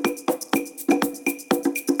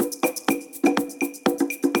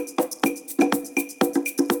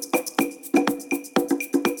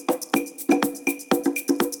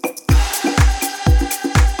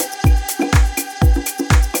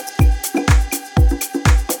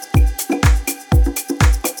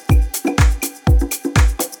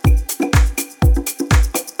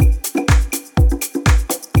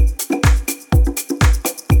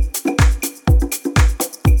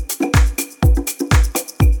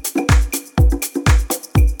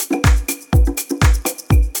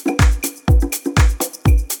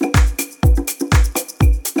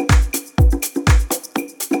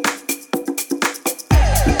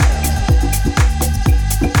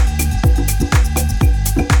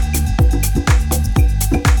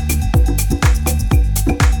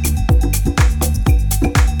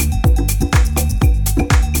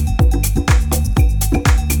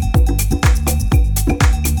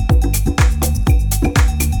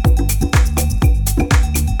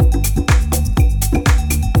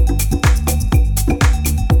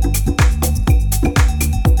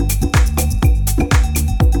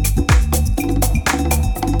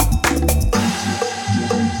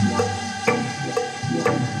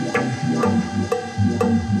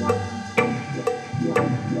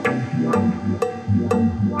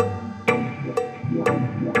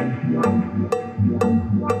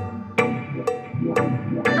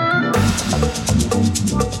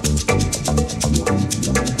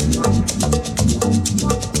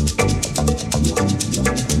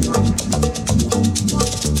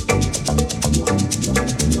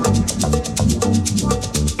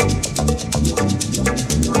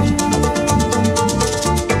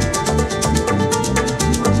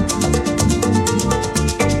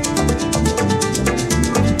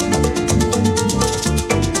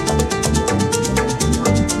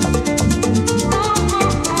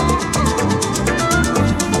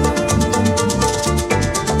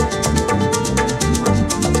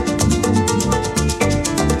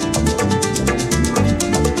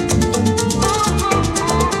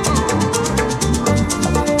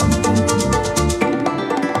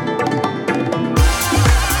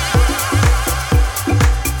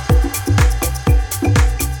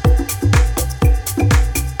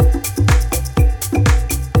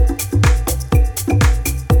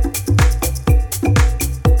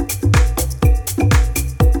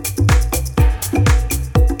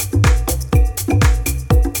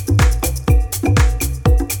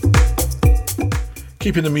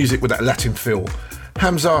 Keeping the music with that Latin feel.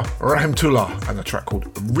 Hamza Rahimtullah and a track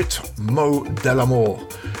called Ritmo del Amor,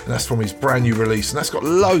 and that's from his brand new release, and that's got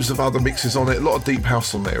loads of other mixes on it, a lot of deep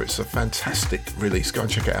house on there. It's a fantastic release, go and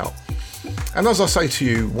check it out. And as I say to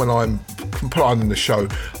you when I'm compiling the show,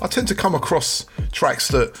 I tend to come across tracks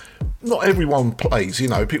that not everyone plays, you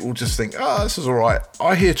know, people just think, oh, this is alright.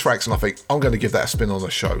 I hear tracks and I think, I'm going to give that a spin on the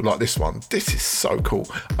show, like this one. This is so cool.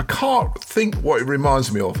 I can't think what it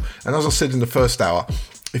reminds me of, and as I said in the first hour,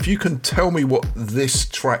 if you can tell me what this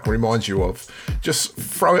track reminds you of, just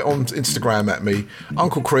throw it on Instagram at me,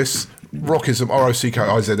 Uncle Chris, Rockism,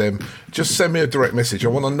 ROCKIZM. Just send me a direct message. I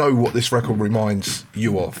want to know what this record reminds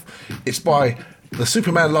you of. It's by the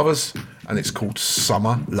Superman Lovers and it's called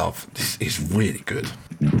Summer Love. This is really good.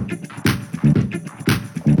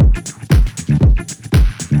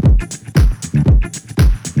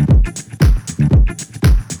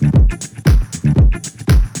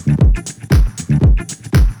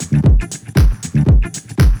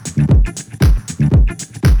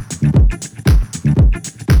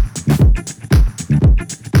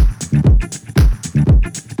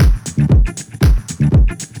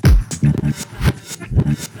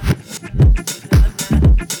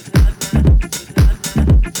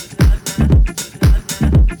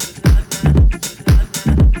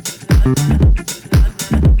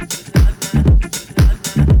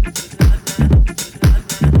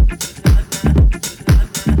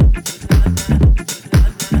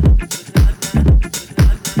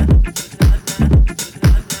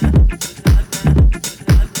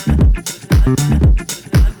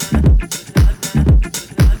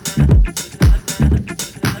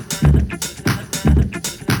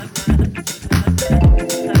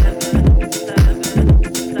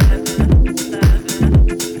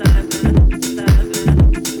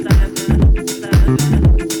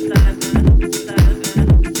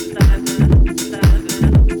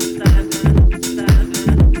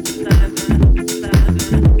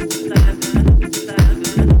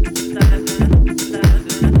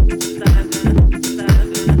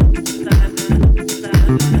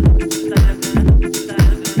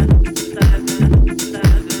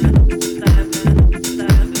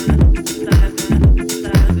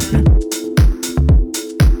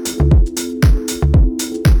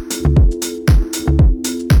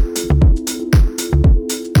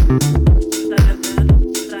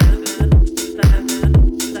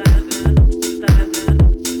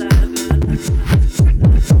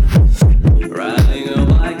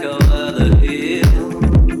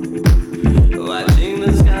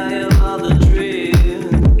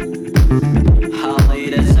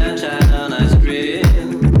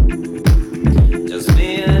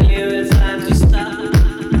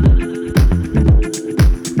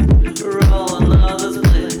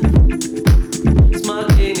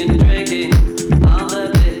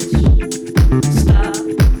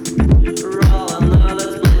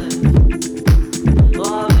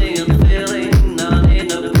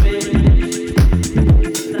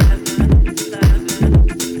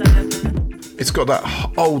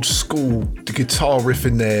 Old school guitar riff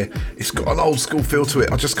in there. It's got an old school feel to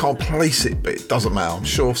it. I just can't place it, but it doesn't matter. I'm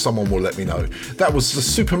sure someone will let me know. That was the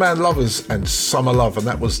Superman Lovers and Summer Love, and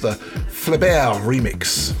that was the Flaubert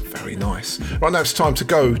remix. Very nice. Right now it's time to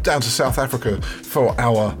go down to South Africa for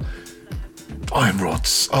our Iron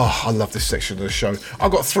Rods. Oh, I love this section of the show.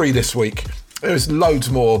 I've got 3 this week. There's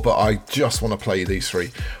loads more, but I just want to play these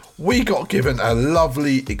 3. We got given a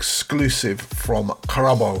lovely exclusive from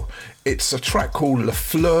Karabo. It's a track called Le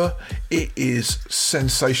Fleur. It is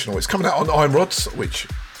sensational. It's coming out on Iron Rods, which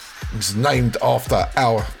is named after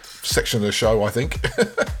our section of the show, I think.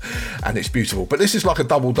 And it's beautiful. But this is like a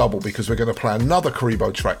double-double because we're going to play another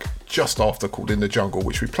Karibo track just after called In the Jungle,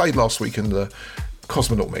 which we played last week in the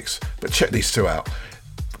Cosmonaut mix. But check these 2 out.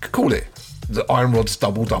 Call it the Iron Rods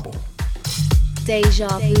double-double. Deja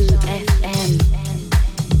Vu FM.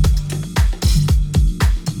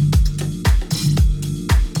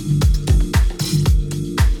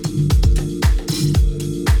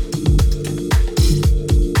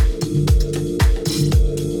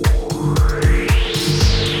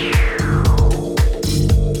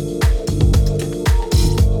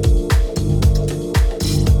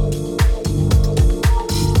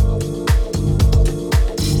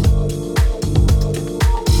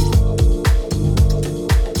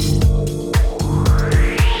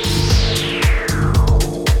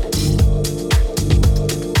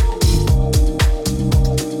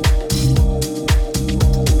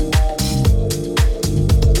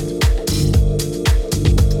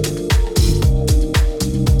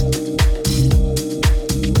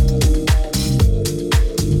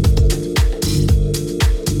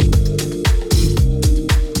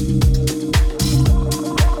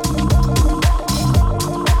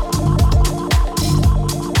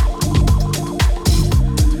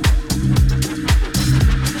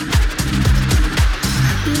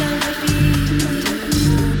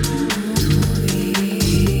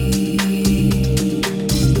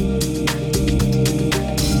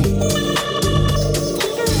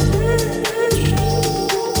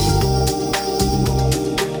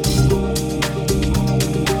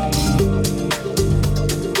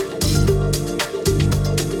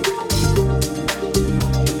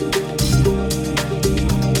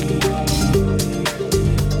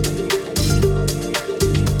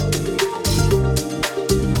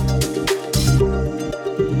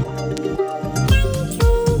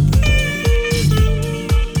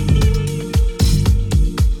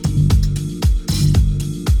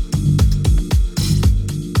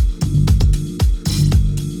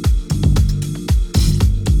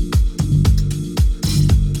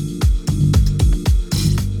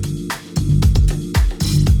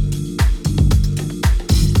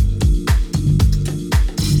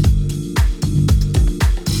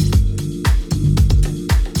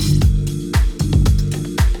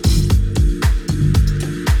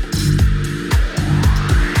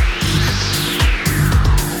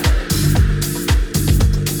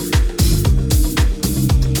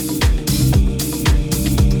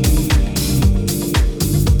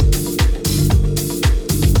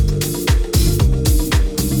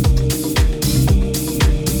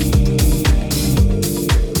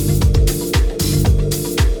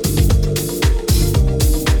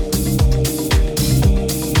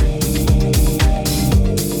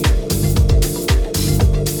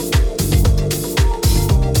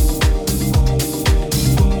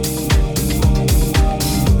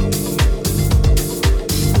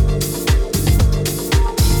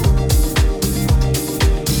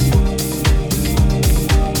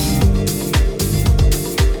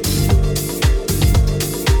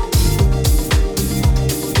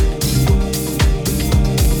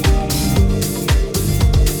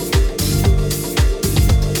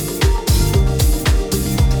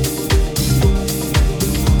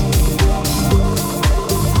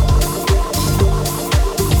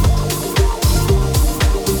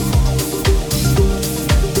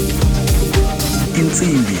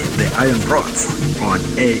 The Iron Prods on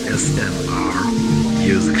ASMR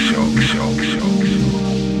Music Show.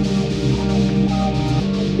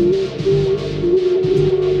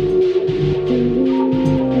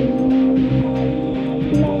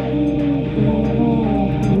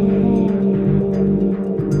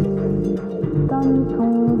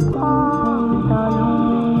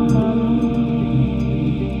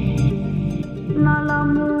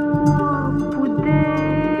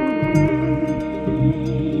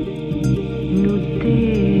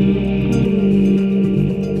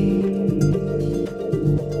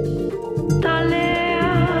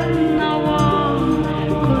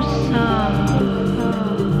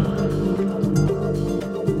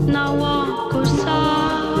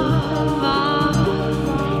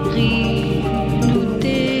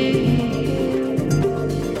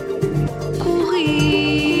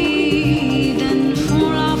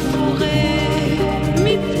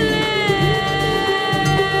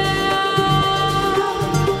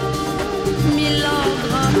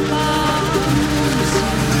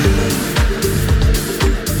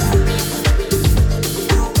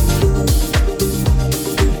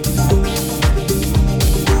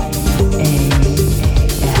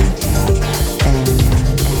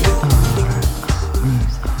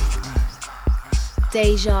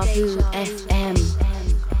 Deja Vu FM.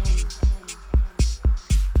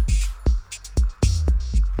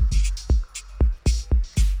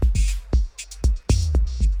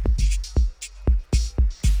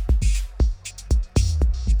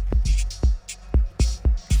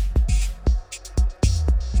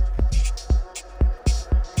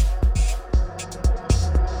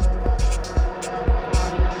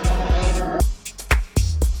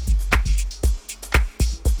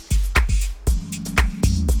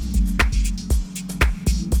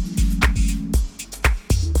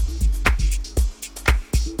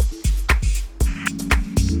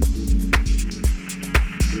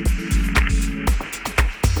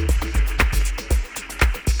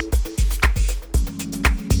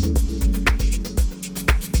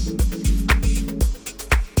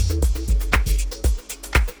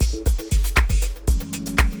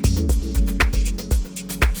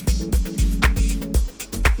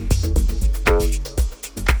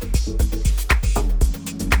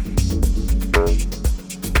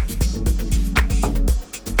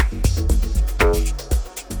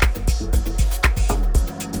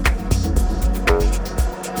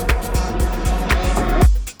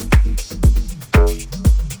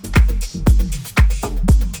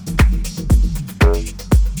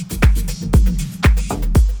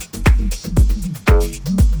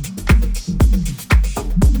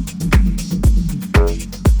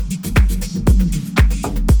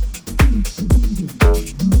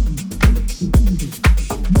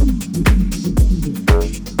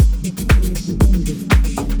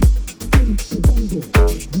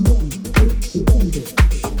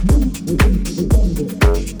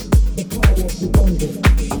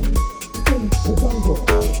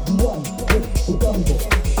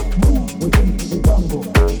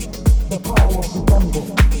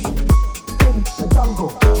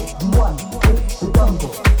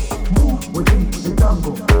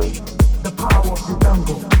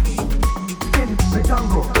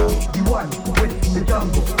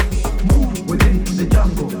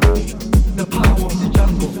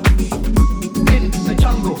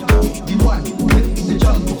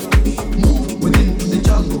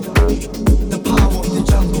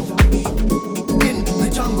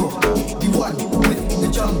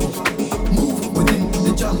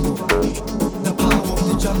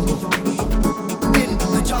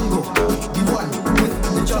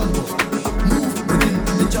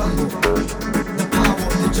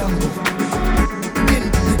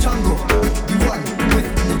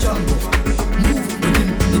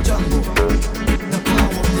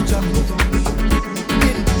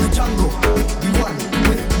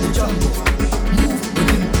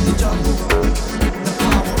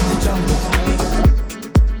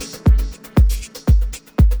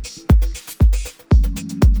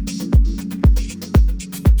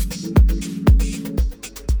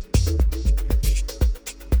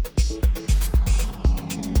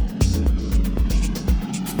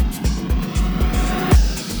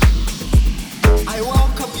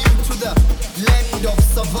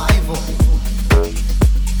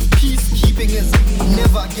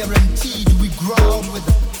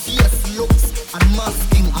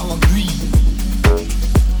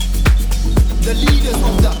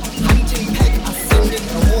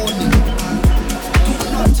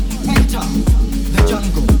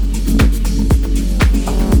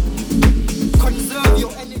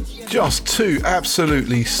 just two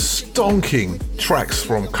absolutely stonking tracks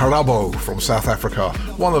from Karabo from South Africa.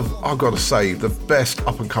 One of, I've got to say, the best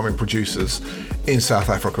up-and-coming producers in South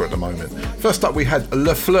Africa at the moment. First up we had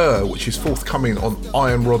Le Fleur, which is forthcoming on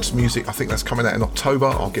Iron Rod's music. I think that's coming out in October.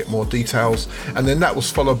 I'll get more details. And then that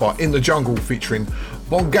was followed by In the Jungle featuring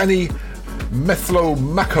Bongani Methlo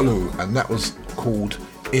Makalu, and that was called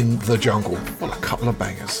In the Jungle. What a couple of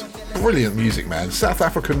bangers. Brilliant music, man. South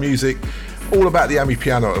African music, all about the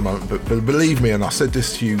Amapiano at the moment, but believe me, and I said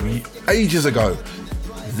this to you ages ago,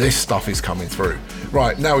 this stuff is coming through.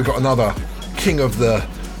 Right, now we've got another king of the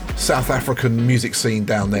South African music scene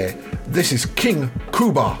down there. This is King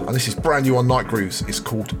Kuba, and this is brand new on Night Grooves. It's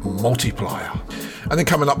called Multiplier. And then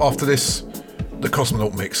coming up after this, the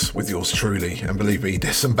Cosmonaut Mix with yours truly, and believe me,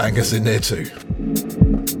 there's some bangers in there too.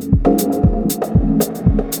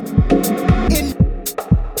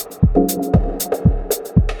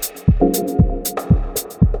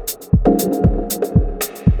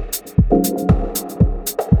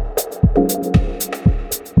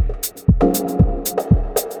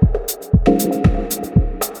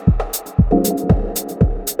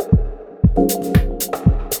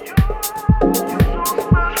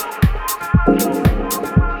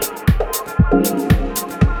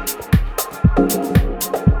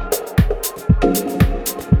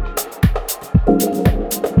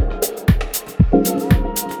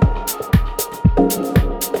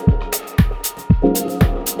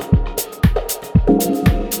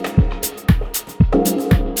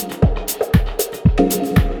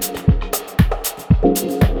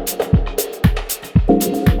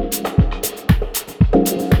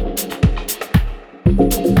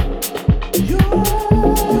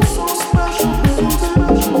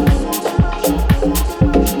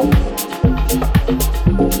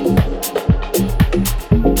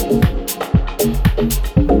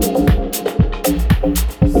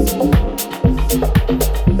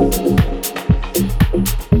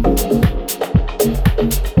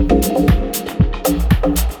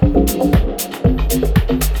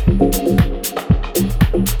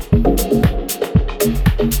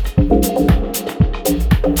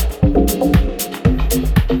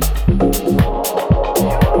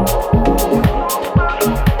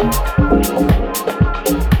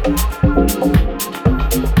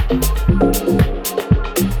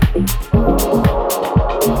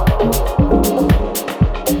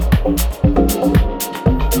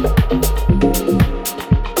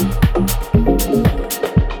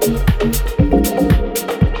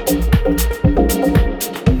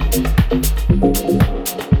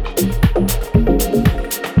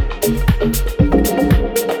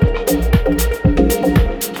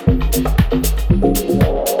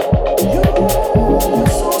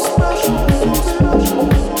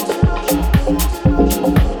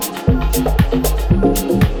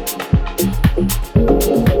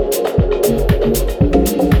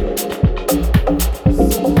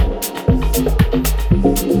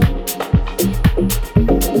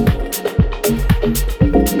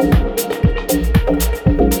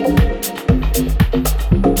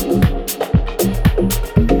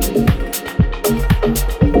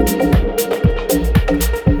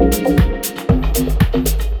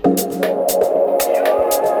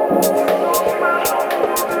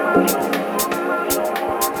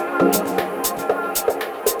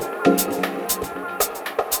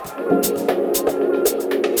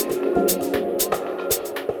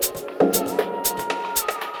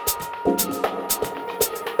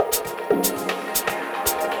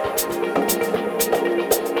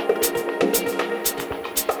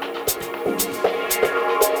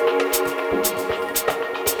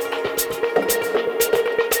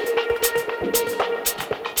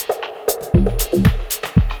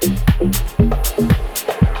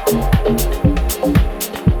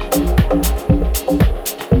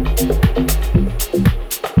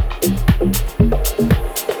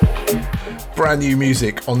 Brand new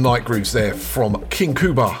music on Night Grooves there from King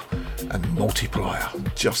Kuba and Multiplier.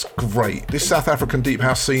 Just great. This South African deep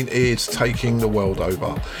house scene is taking the world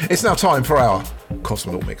over. It's now time for our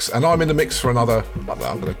Cosmonaut Mix, and I'm in the mix for another,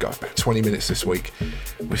 I'm going to go about 20 minutes this week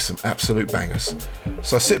with some absolute bangers.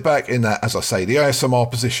 So sit back in that, as I say, the ASMR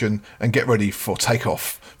position, and get ready for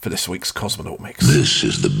takeoff for this week's Cosmonaut Mix. This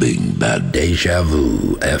is the Big Bad Deja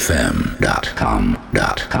Vu FM.com.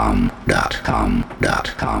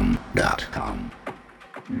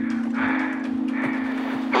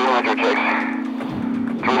 300 checks.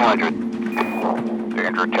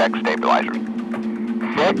 300 check stabilizer.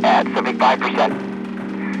 Set at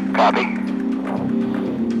 75%. Copy.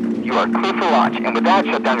 You are clear for launch, and with that,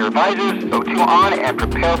 shut down your visors. O2 on and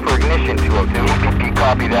prepare for ignition. 202.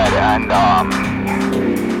 Copy that, and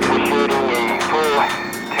we should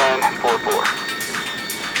 4.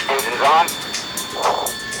 Engines on.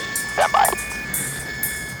 Stand by.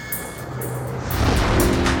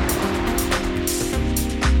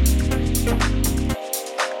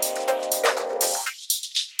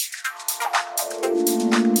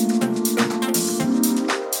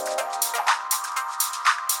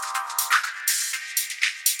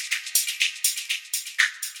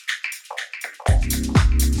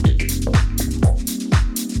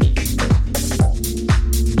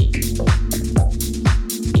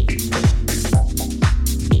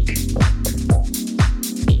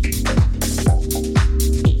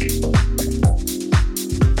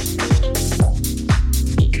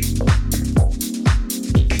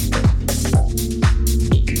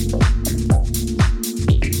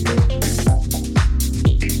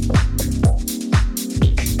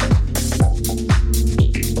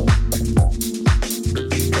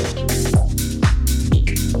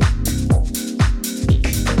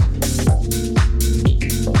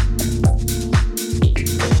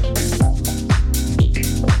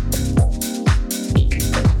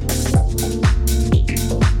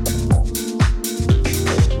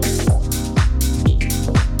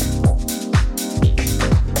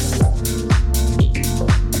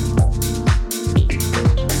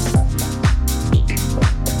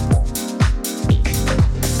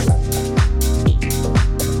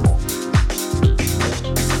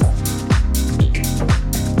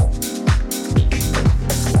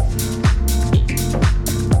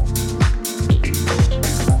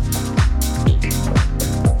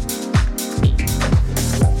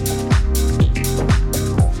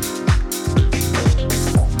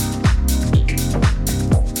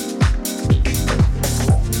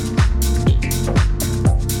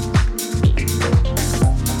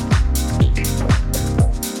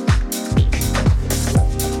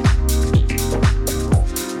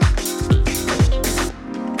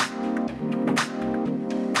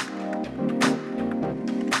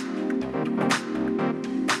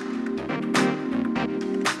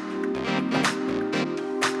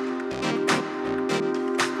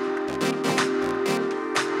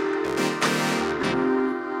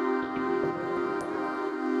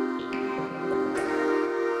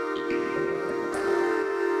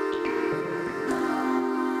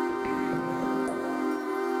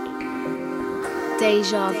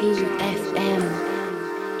 Deja Vu FM.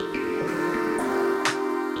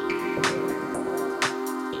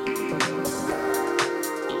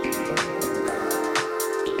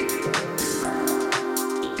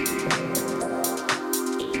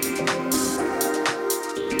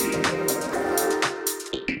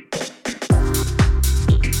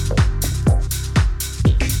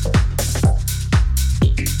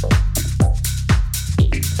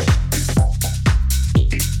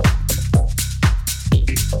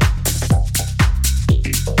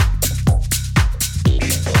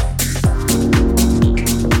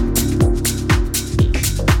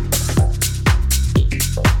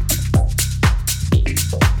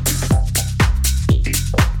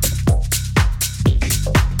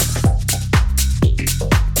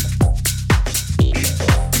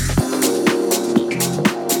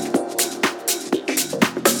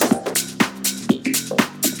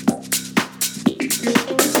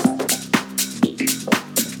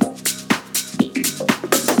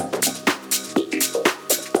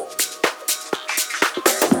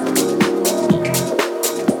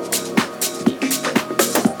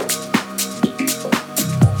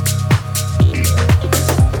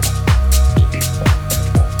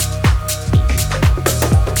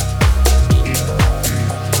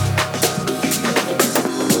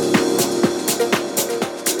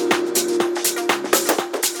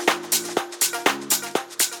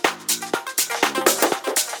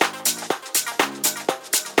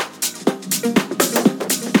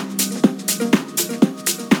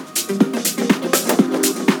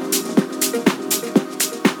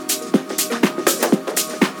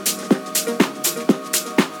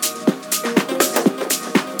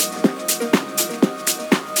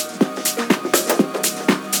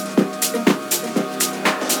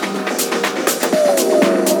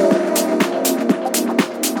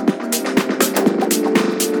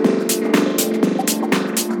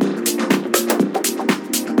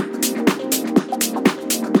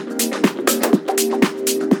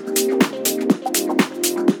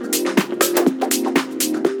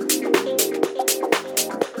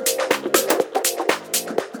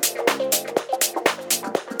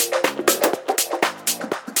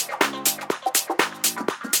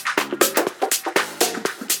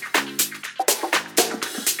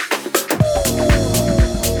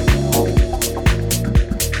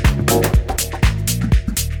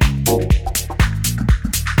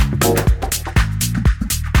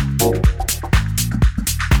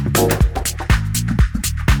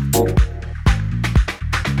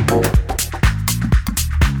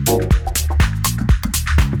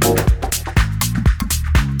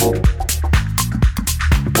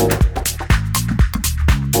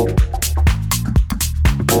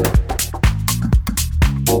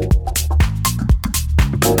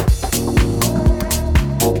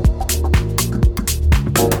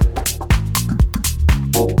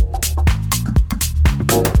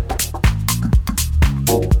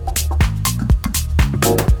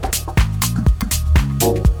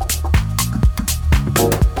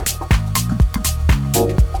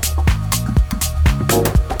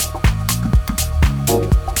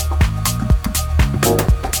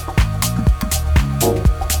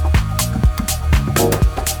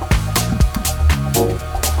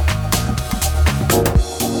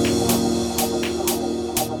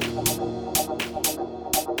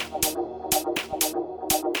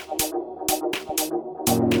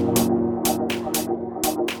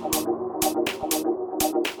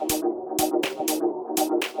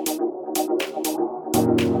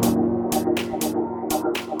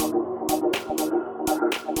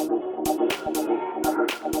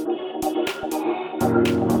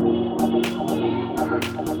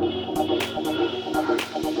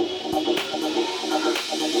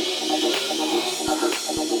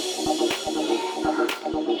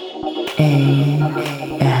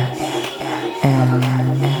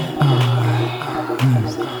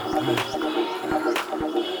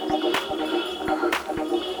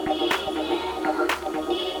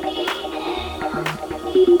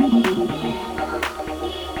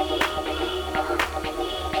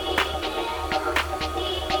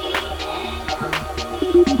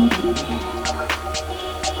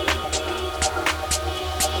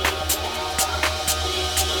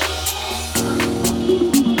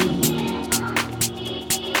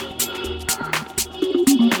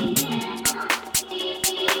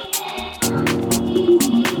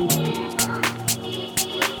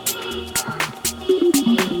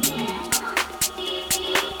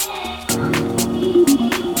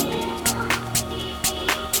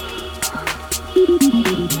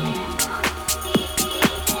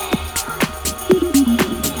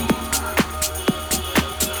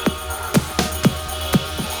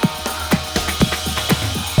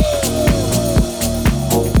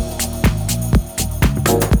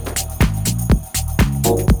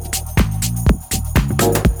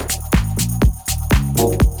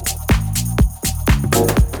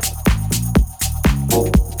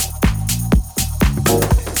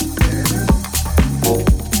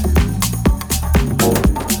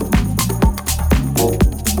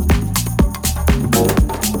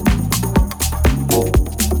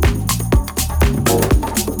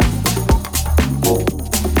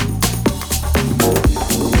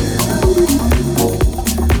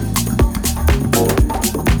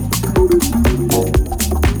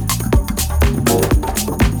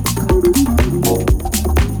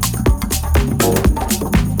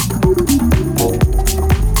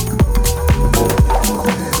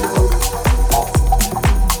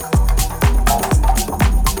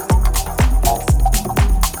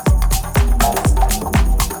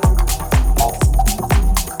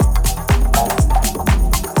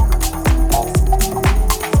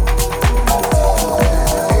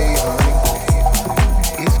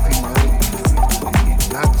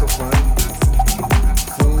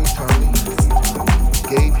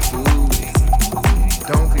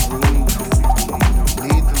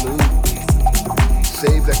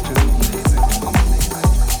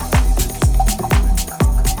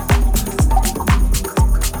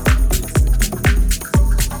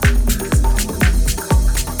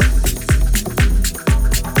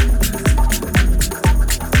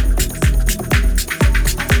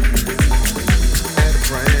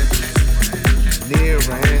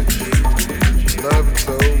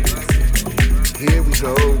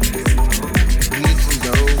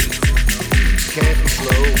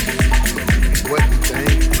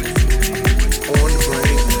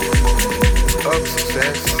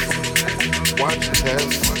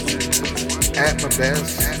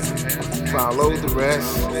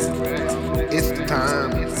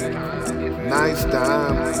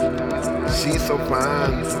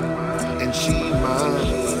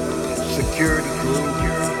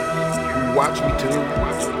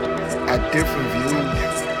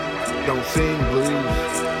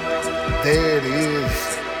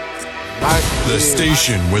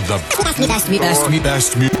 With the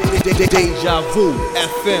best music. Deja Vu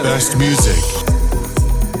FM. Best music.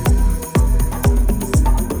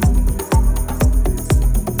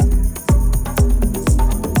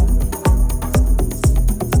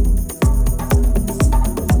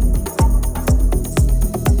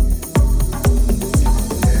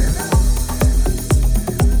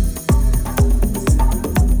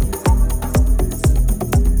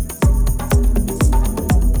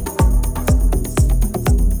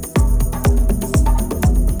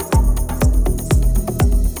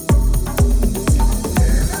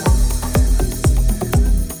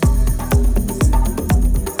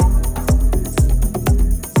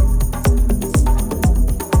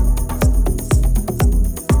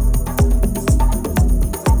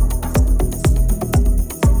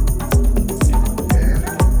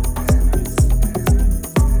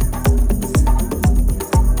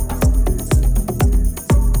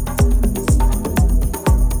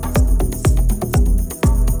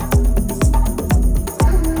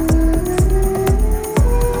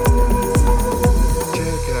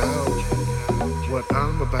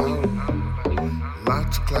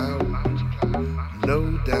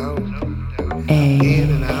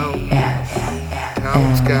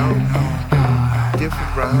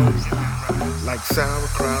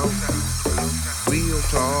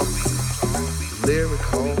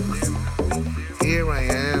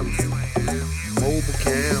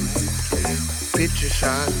 picture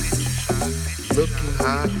shot, looking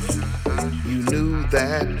hot. You knew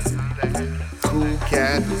that. Cool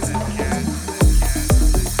cat.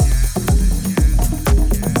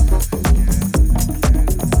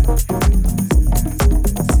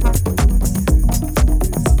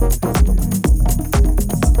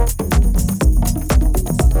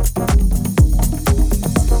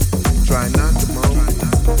 Try not to moan,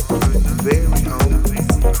 very hungry,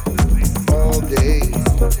 all day,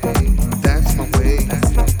 that's my way,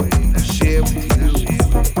 share with you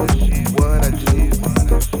what I do,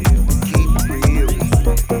 keep it real,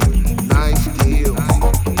 nice deal,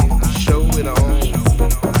 show it all,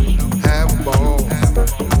 have a ball,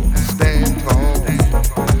 stand tall,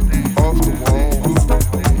 off the wall,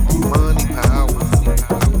 money power,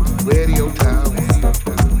 radio tower,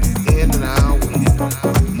 in an hour.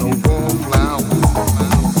 No wallflower.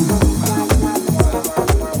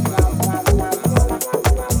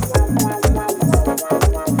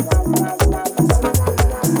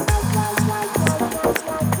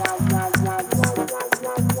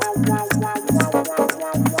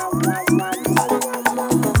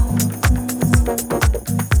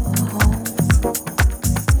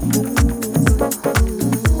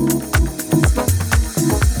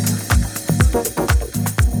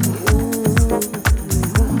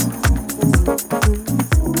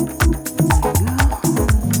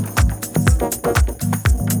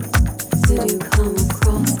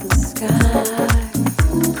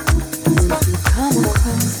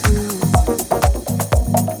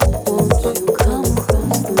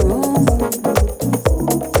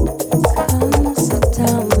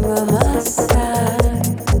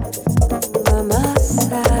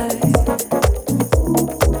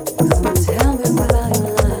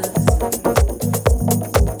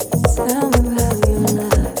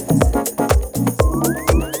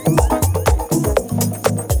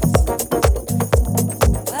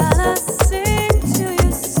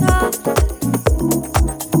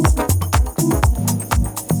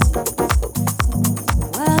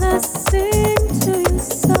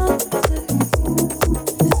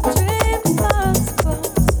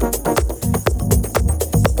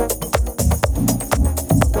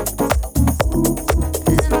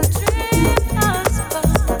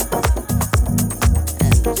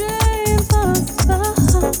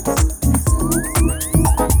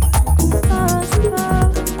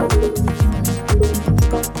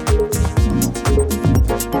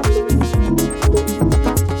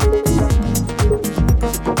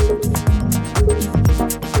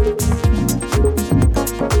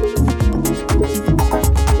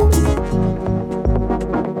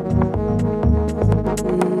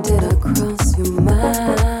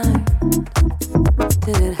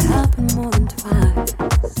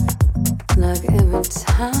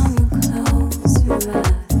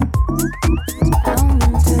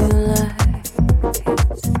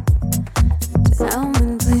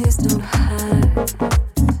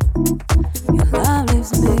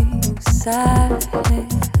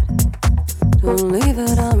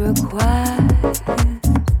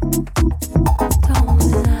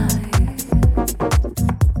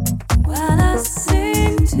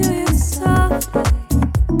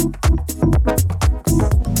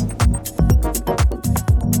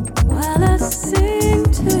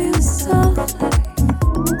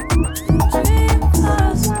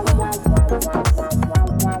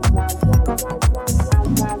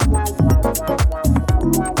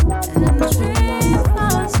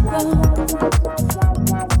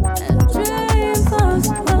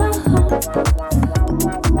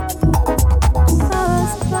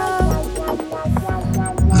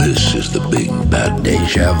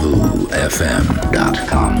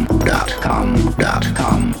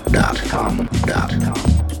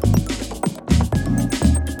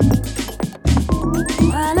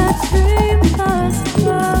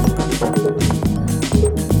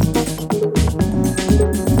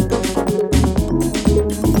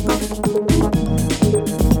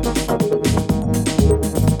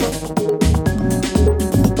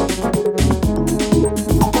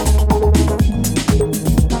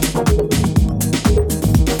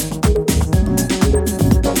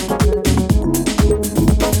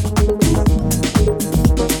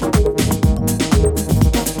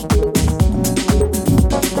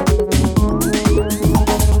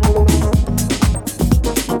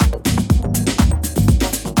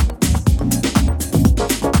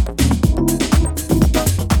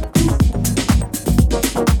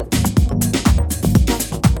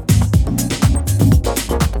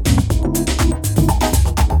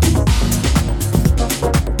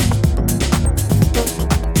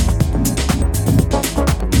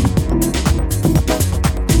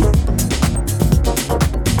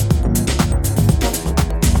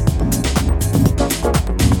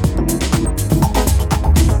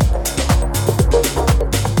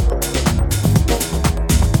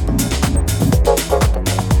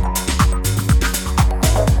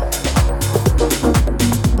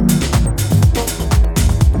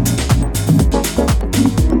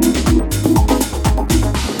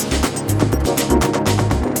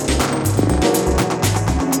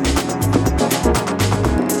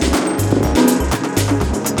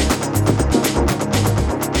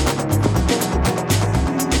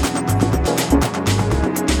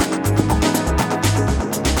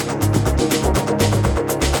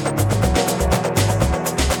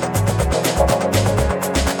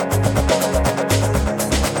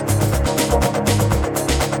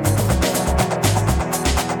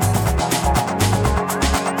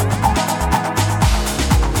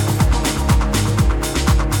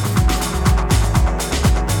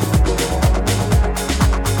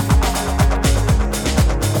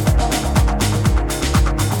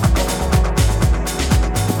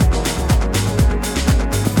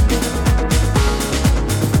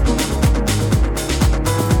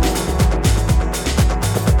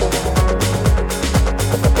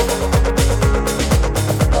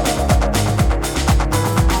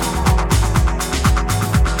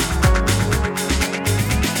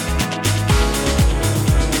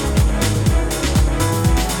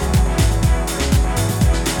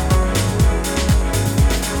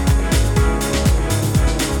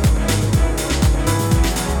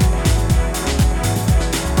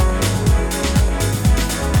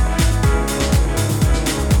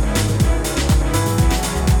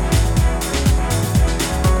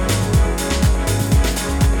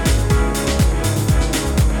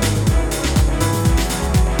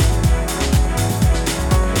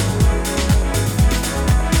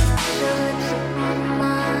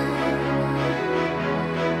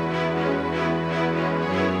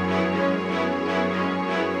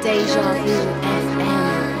 Deja Vu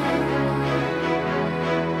FM.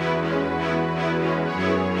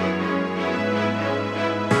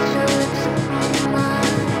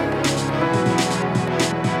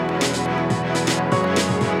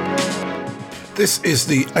 This is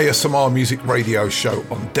the ASMR Music Radio Show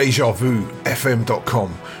on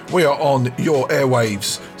DejaVuFM.com. We are on your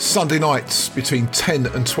airwaves Sunday nights between 10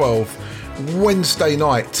 and 12, Wednesday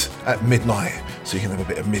night at midnight, so you can have a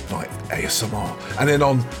bit of midnight ASMR, and then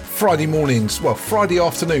on Friday mornings, well, Friday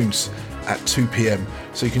afternoons at 2 p.m,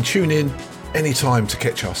 so you can tune in anytime to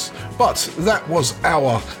catch us. But that was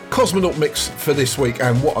our Cosmonaut mix for this week,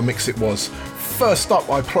 and what a mix it was. First up,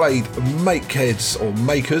 I played Makeheads or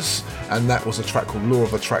Makers, and that was a track called Law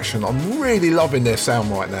of Attraction. I'm really loving their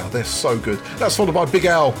sound right now. They're so good. That's followed by Big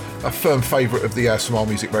Al, a firm favourite of the ASMR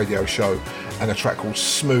Music Radio Show, and a track called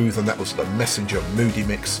Smooth, and that was the Messenger Moody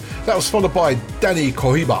mix. That was followed by Danny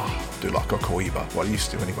Cohiba. I do like a Cohiba. Well, I used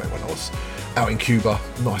to anyway when I was out in Cuba.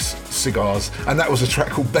 Nice cigars. And that was a track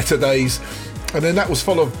called Better Days. And then that was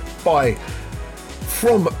followed by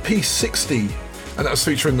From P60, and that was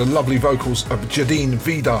featuring the lovely vocals of Jadine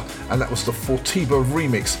Vida, and that was the Fortiba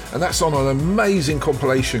remix, and that's on an amazing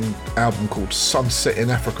compilation album called Sunset in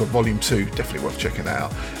Africa Volume 2, definitely worth checking that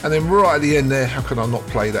out. And then right at the end there, how can I not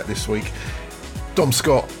play that this week, Dom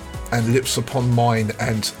Scott and Lips Upon Mine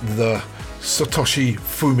and the Satoshi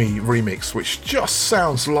Fumi remix, which just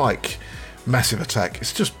sounds like Massive Attack.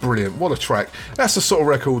 It's just brilliant. What a track. That's the sort of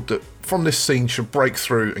record that from this scene should break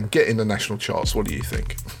through and get in the national charts. What do you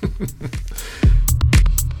think?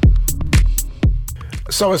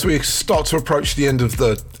 So as we start to approach the end of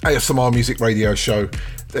the ASMR Music Radio Show,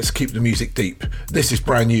 let's keep the music deep. This is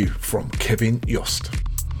brand new from Kevin Yost.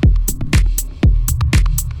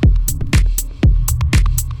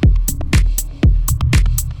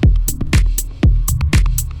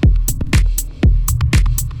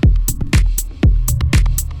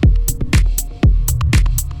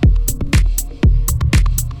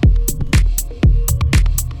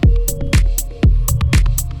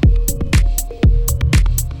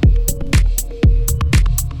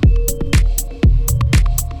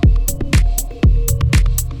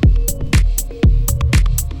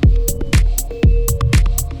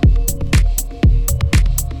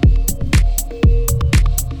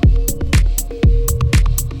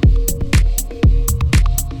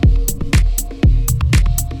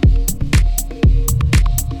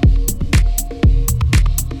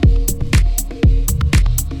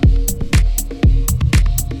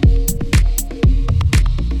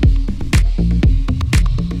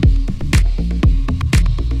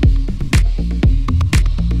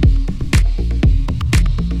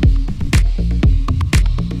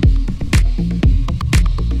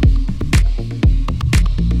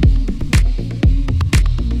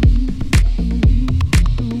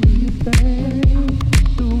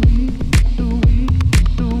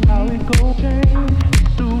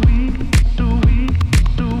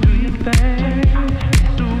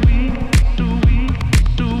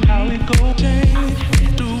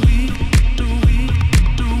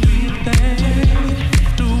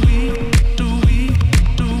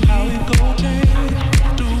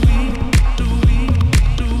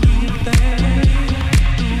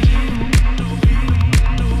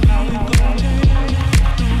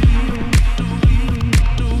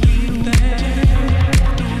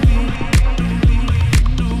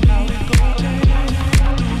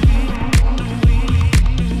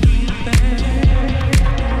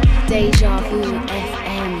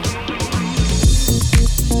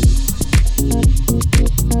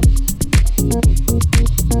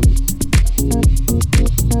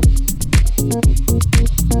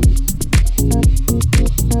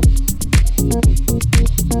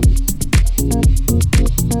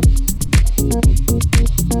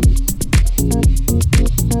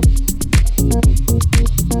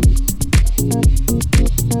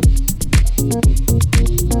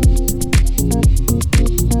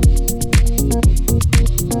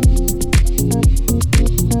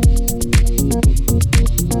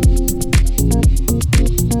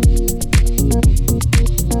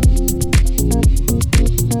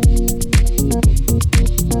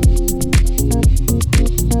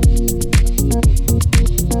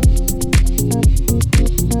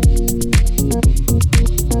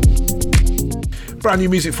 Brand new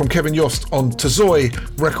music from Kevin Yost on Tazoi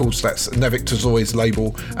Records. That's Nevik Tazoi's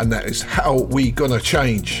label, and that is How We Gonna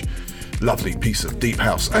Change. Lovely piece of deep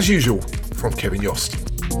house, as usual, from Kevin Yost.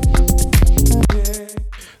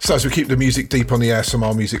 So as we keep the music deep on the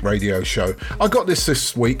ASMR Music Radio Show, I got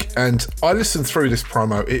this week and I listened through this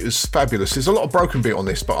promo. It was fabulous. There's a lot of broken beat on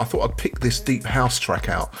this, but I thought I'd pick this deep house track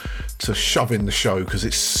out to shove in the show because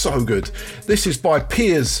it's so good. This is by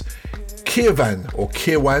Piers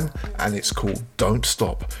Kirwan, and it's called Don't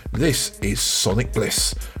Stop. This is Sonic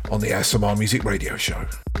Bliss on the ASMR Music Radio Show.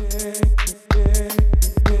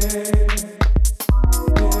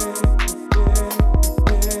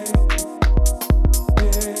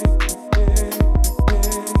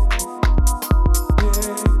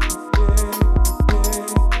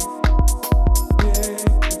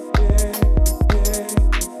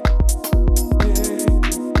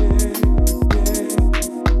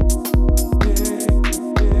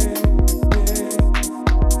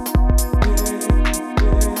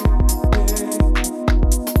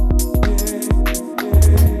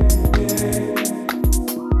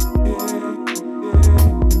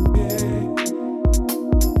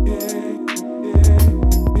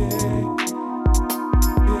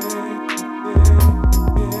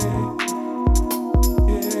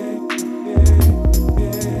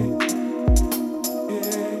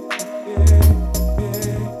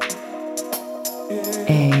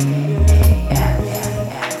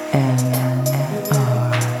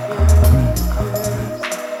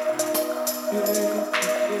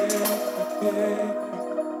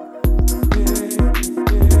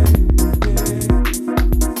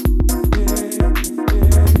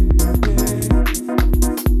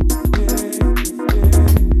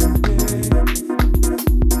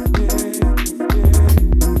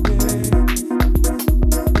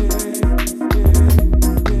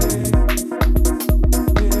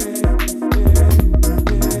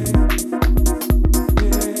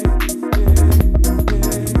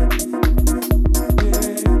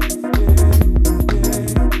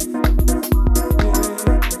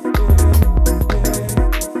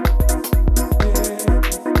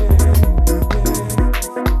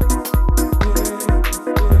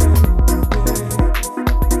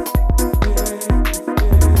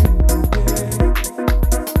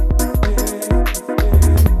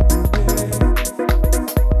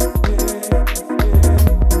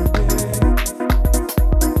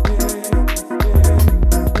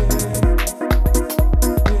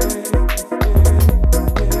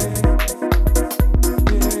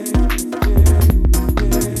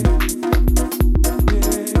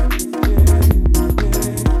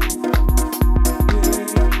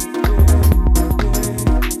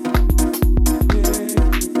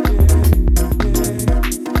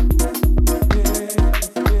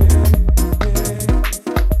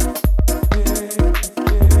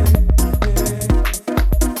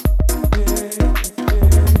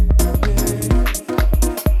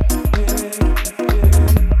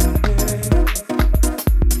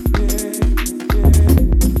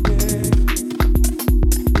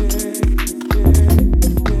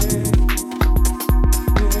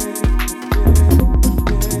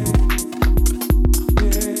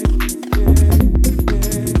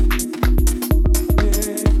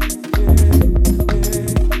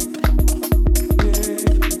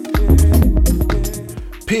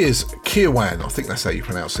 Piers Kirwan, I think that's how you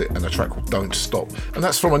pronounce it, and a track called Don't Stop. And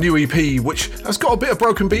that's from a new EP which has got a bit of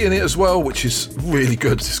broken beat in it as well, which is really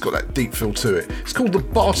good. It's got that deep feel to it. It's called the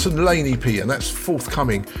Barton Lane EP, and that's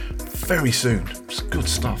forthcoming very soon. It's good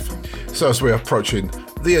stuff. So as we're approaching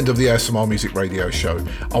the end of the ASMR Music Radio Show,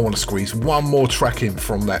 I want to squeeze one more track in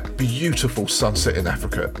from that beautiful Sunset in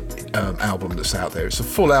Africa album that's out there. It's a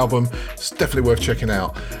full album. It's definitely worth checking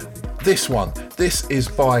out. This is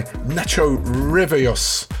by Nacho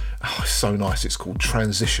Riveros. Oh, it's so nice. It's called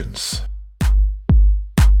Transitions.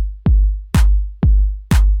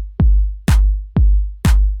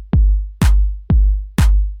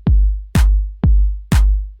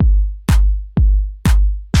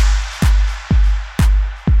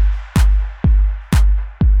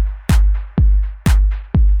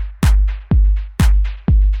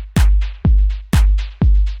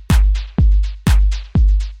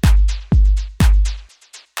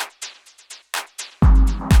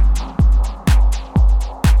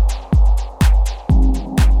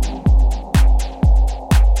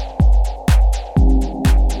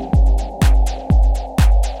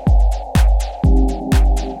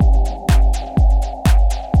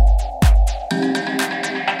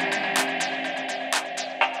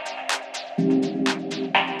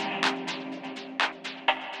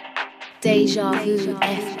 Deja Vu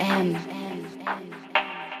FM.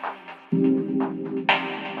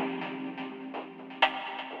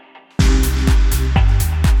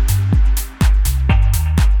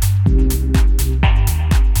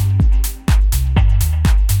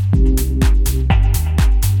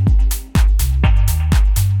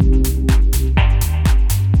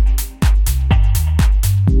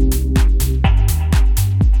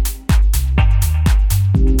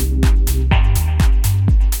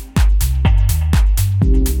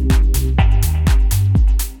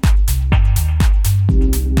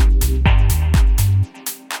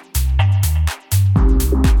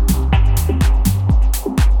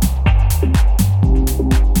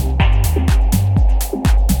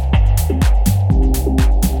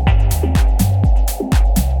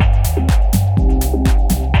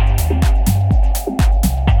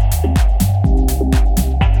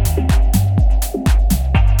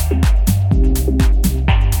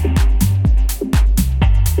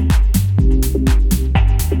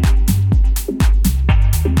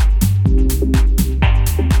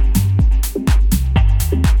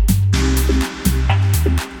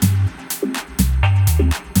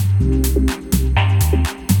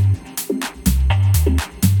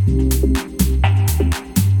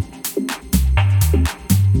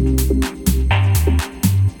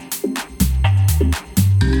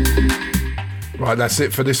 Right, that's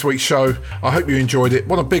it for this week's show. I hope you enjoyed it.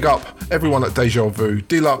 Want to big up everyone at Deja Vu,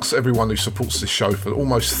 Deluxe, everyone who supports this show for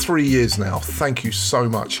almost 3 years now. Thank you so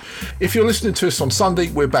much. If you're listening to us on Sunday,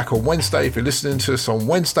 we're back on Wednesday. If you're listening to us on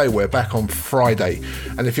Wednesday, we're back on Friday.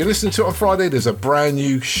 And if you're listening to it on Friday, there's a brand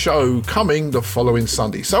new show coming the following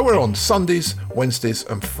Sunday. So we're on Sundays, Wednesdays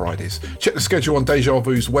and Fridays. Check the schedule on Deja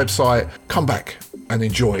Vu's website. Come back and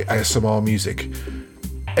enjoy ASMR music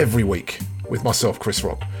every week with myself, Chris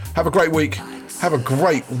Rock. Have a great week. Have a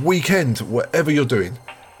great weekend, whatever you're doing.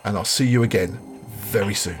 And I'll see you again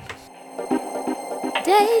very soon.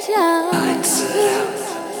 DejaVuFM.com.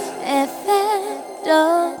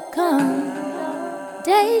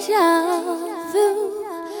 DejaVuFM.com.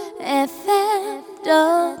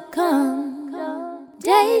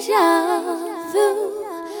 DejaVuFM.com.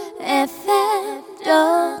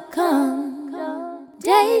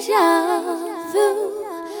 Deja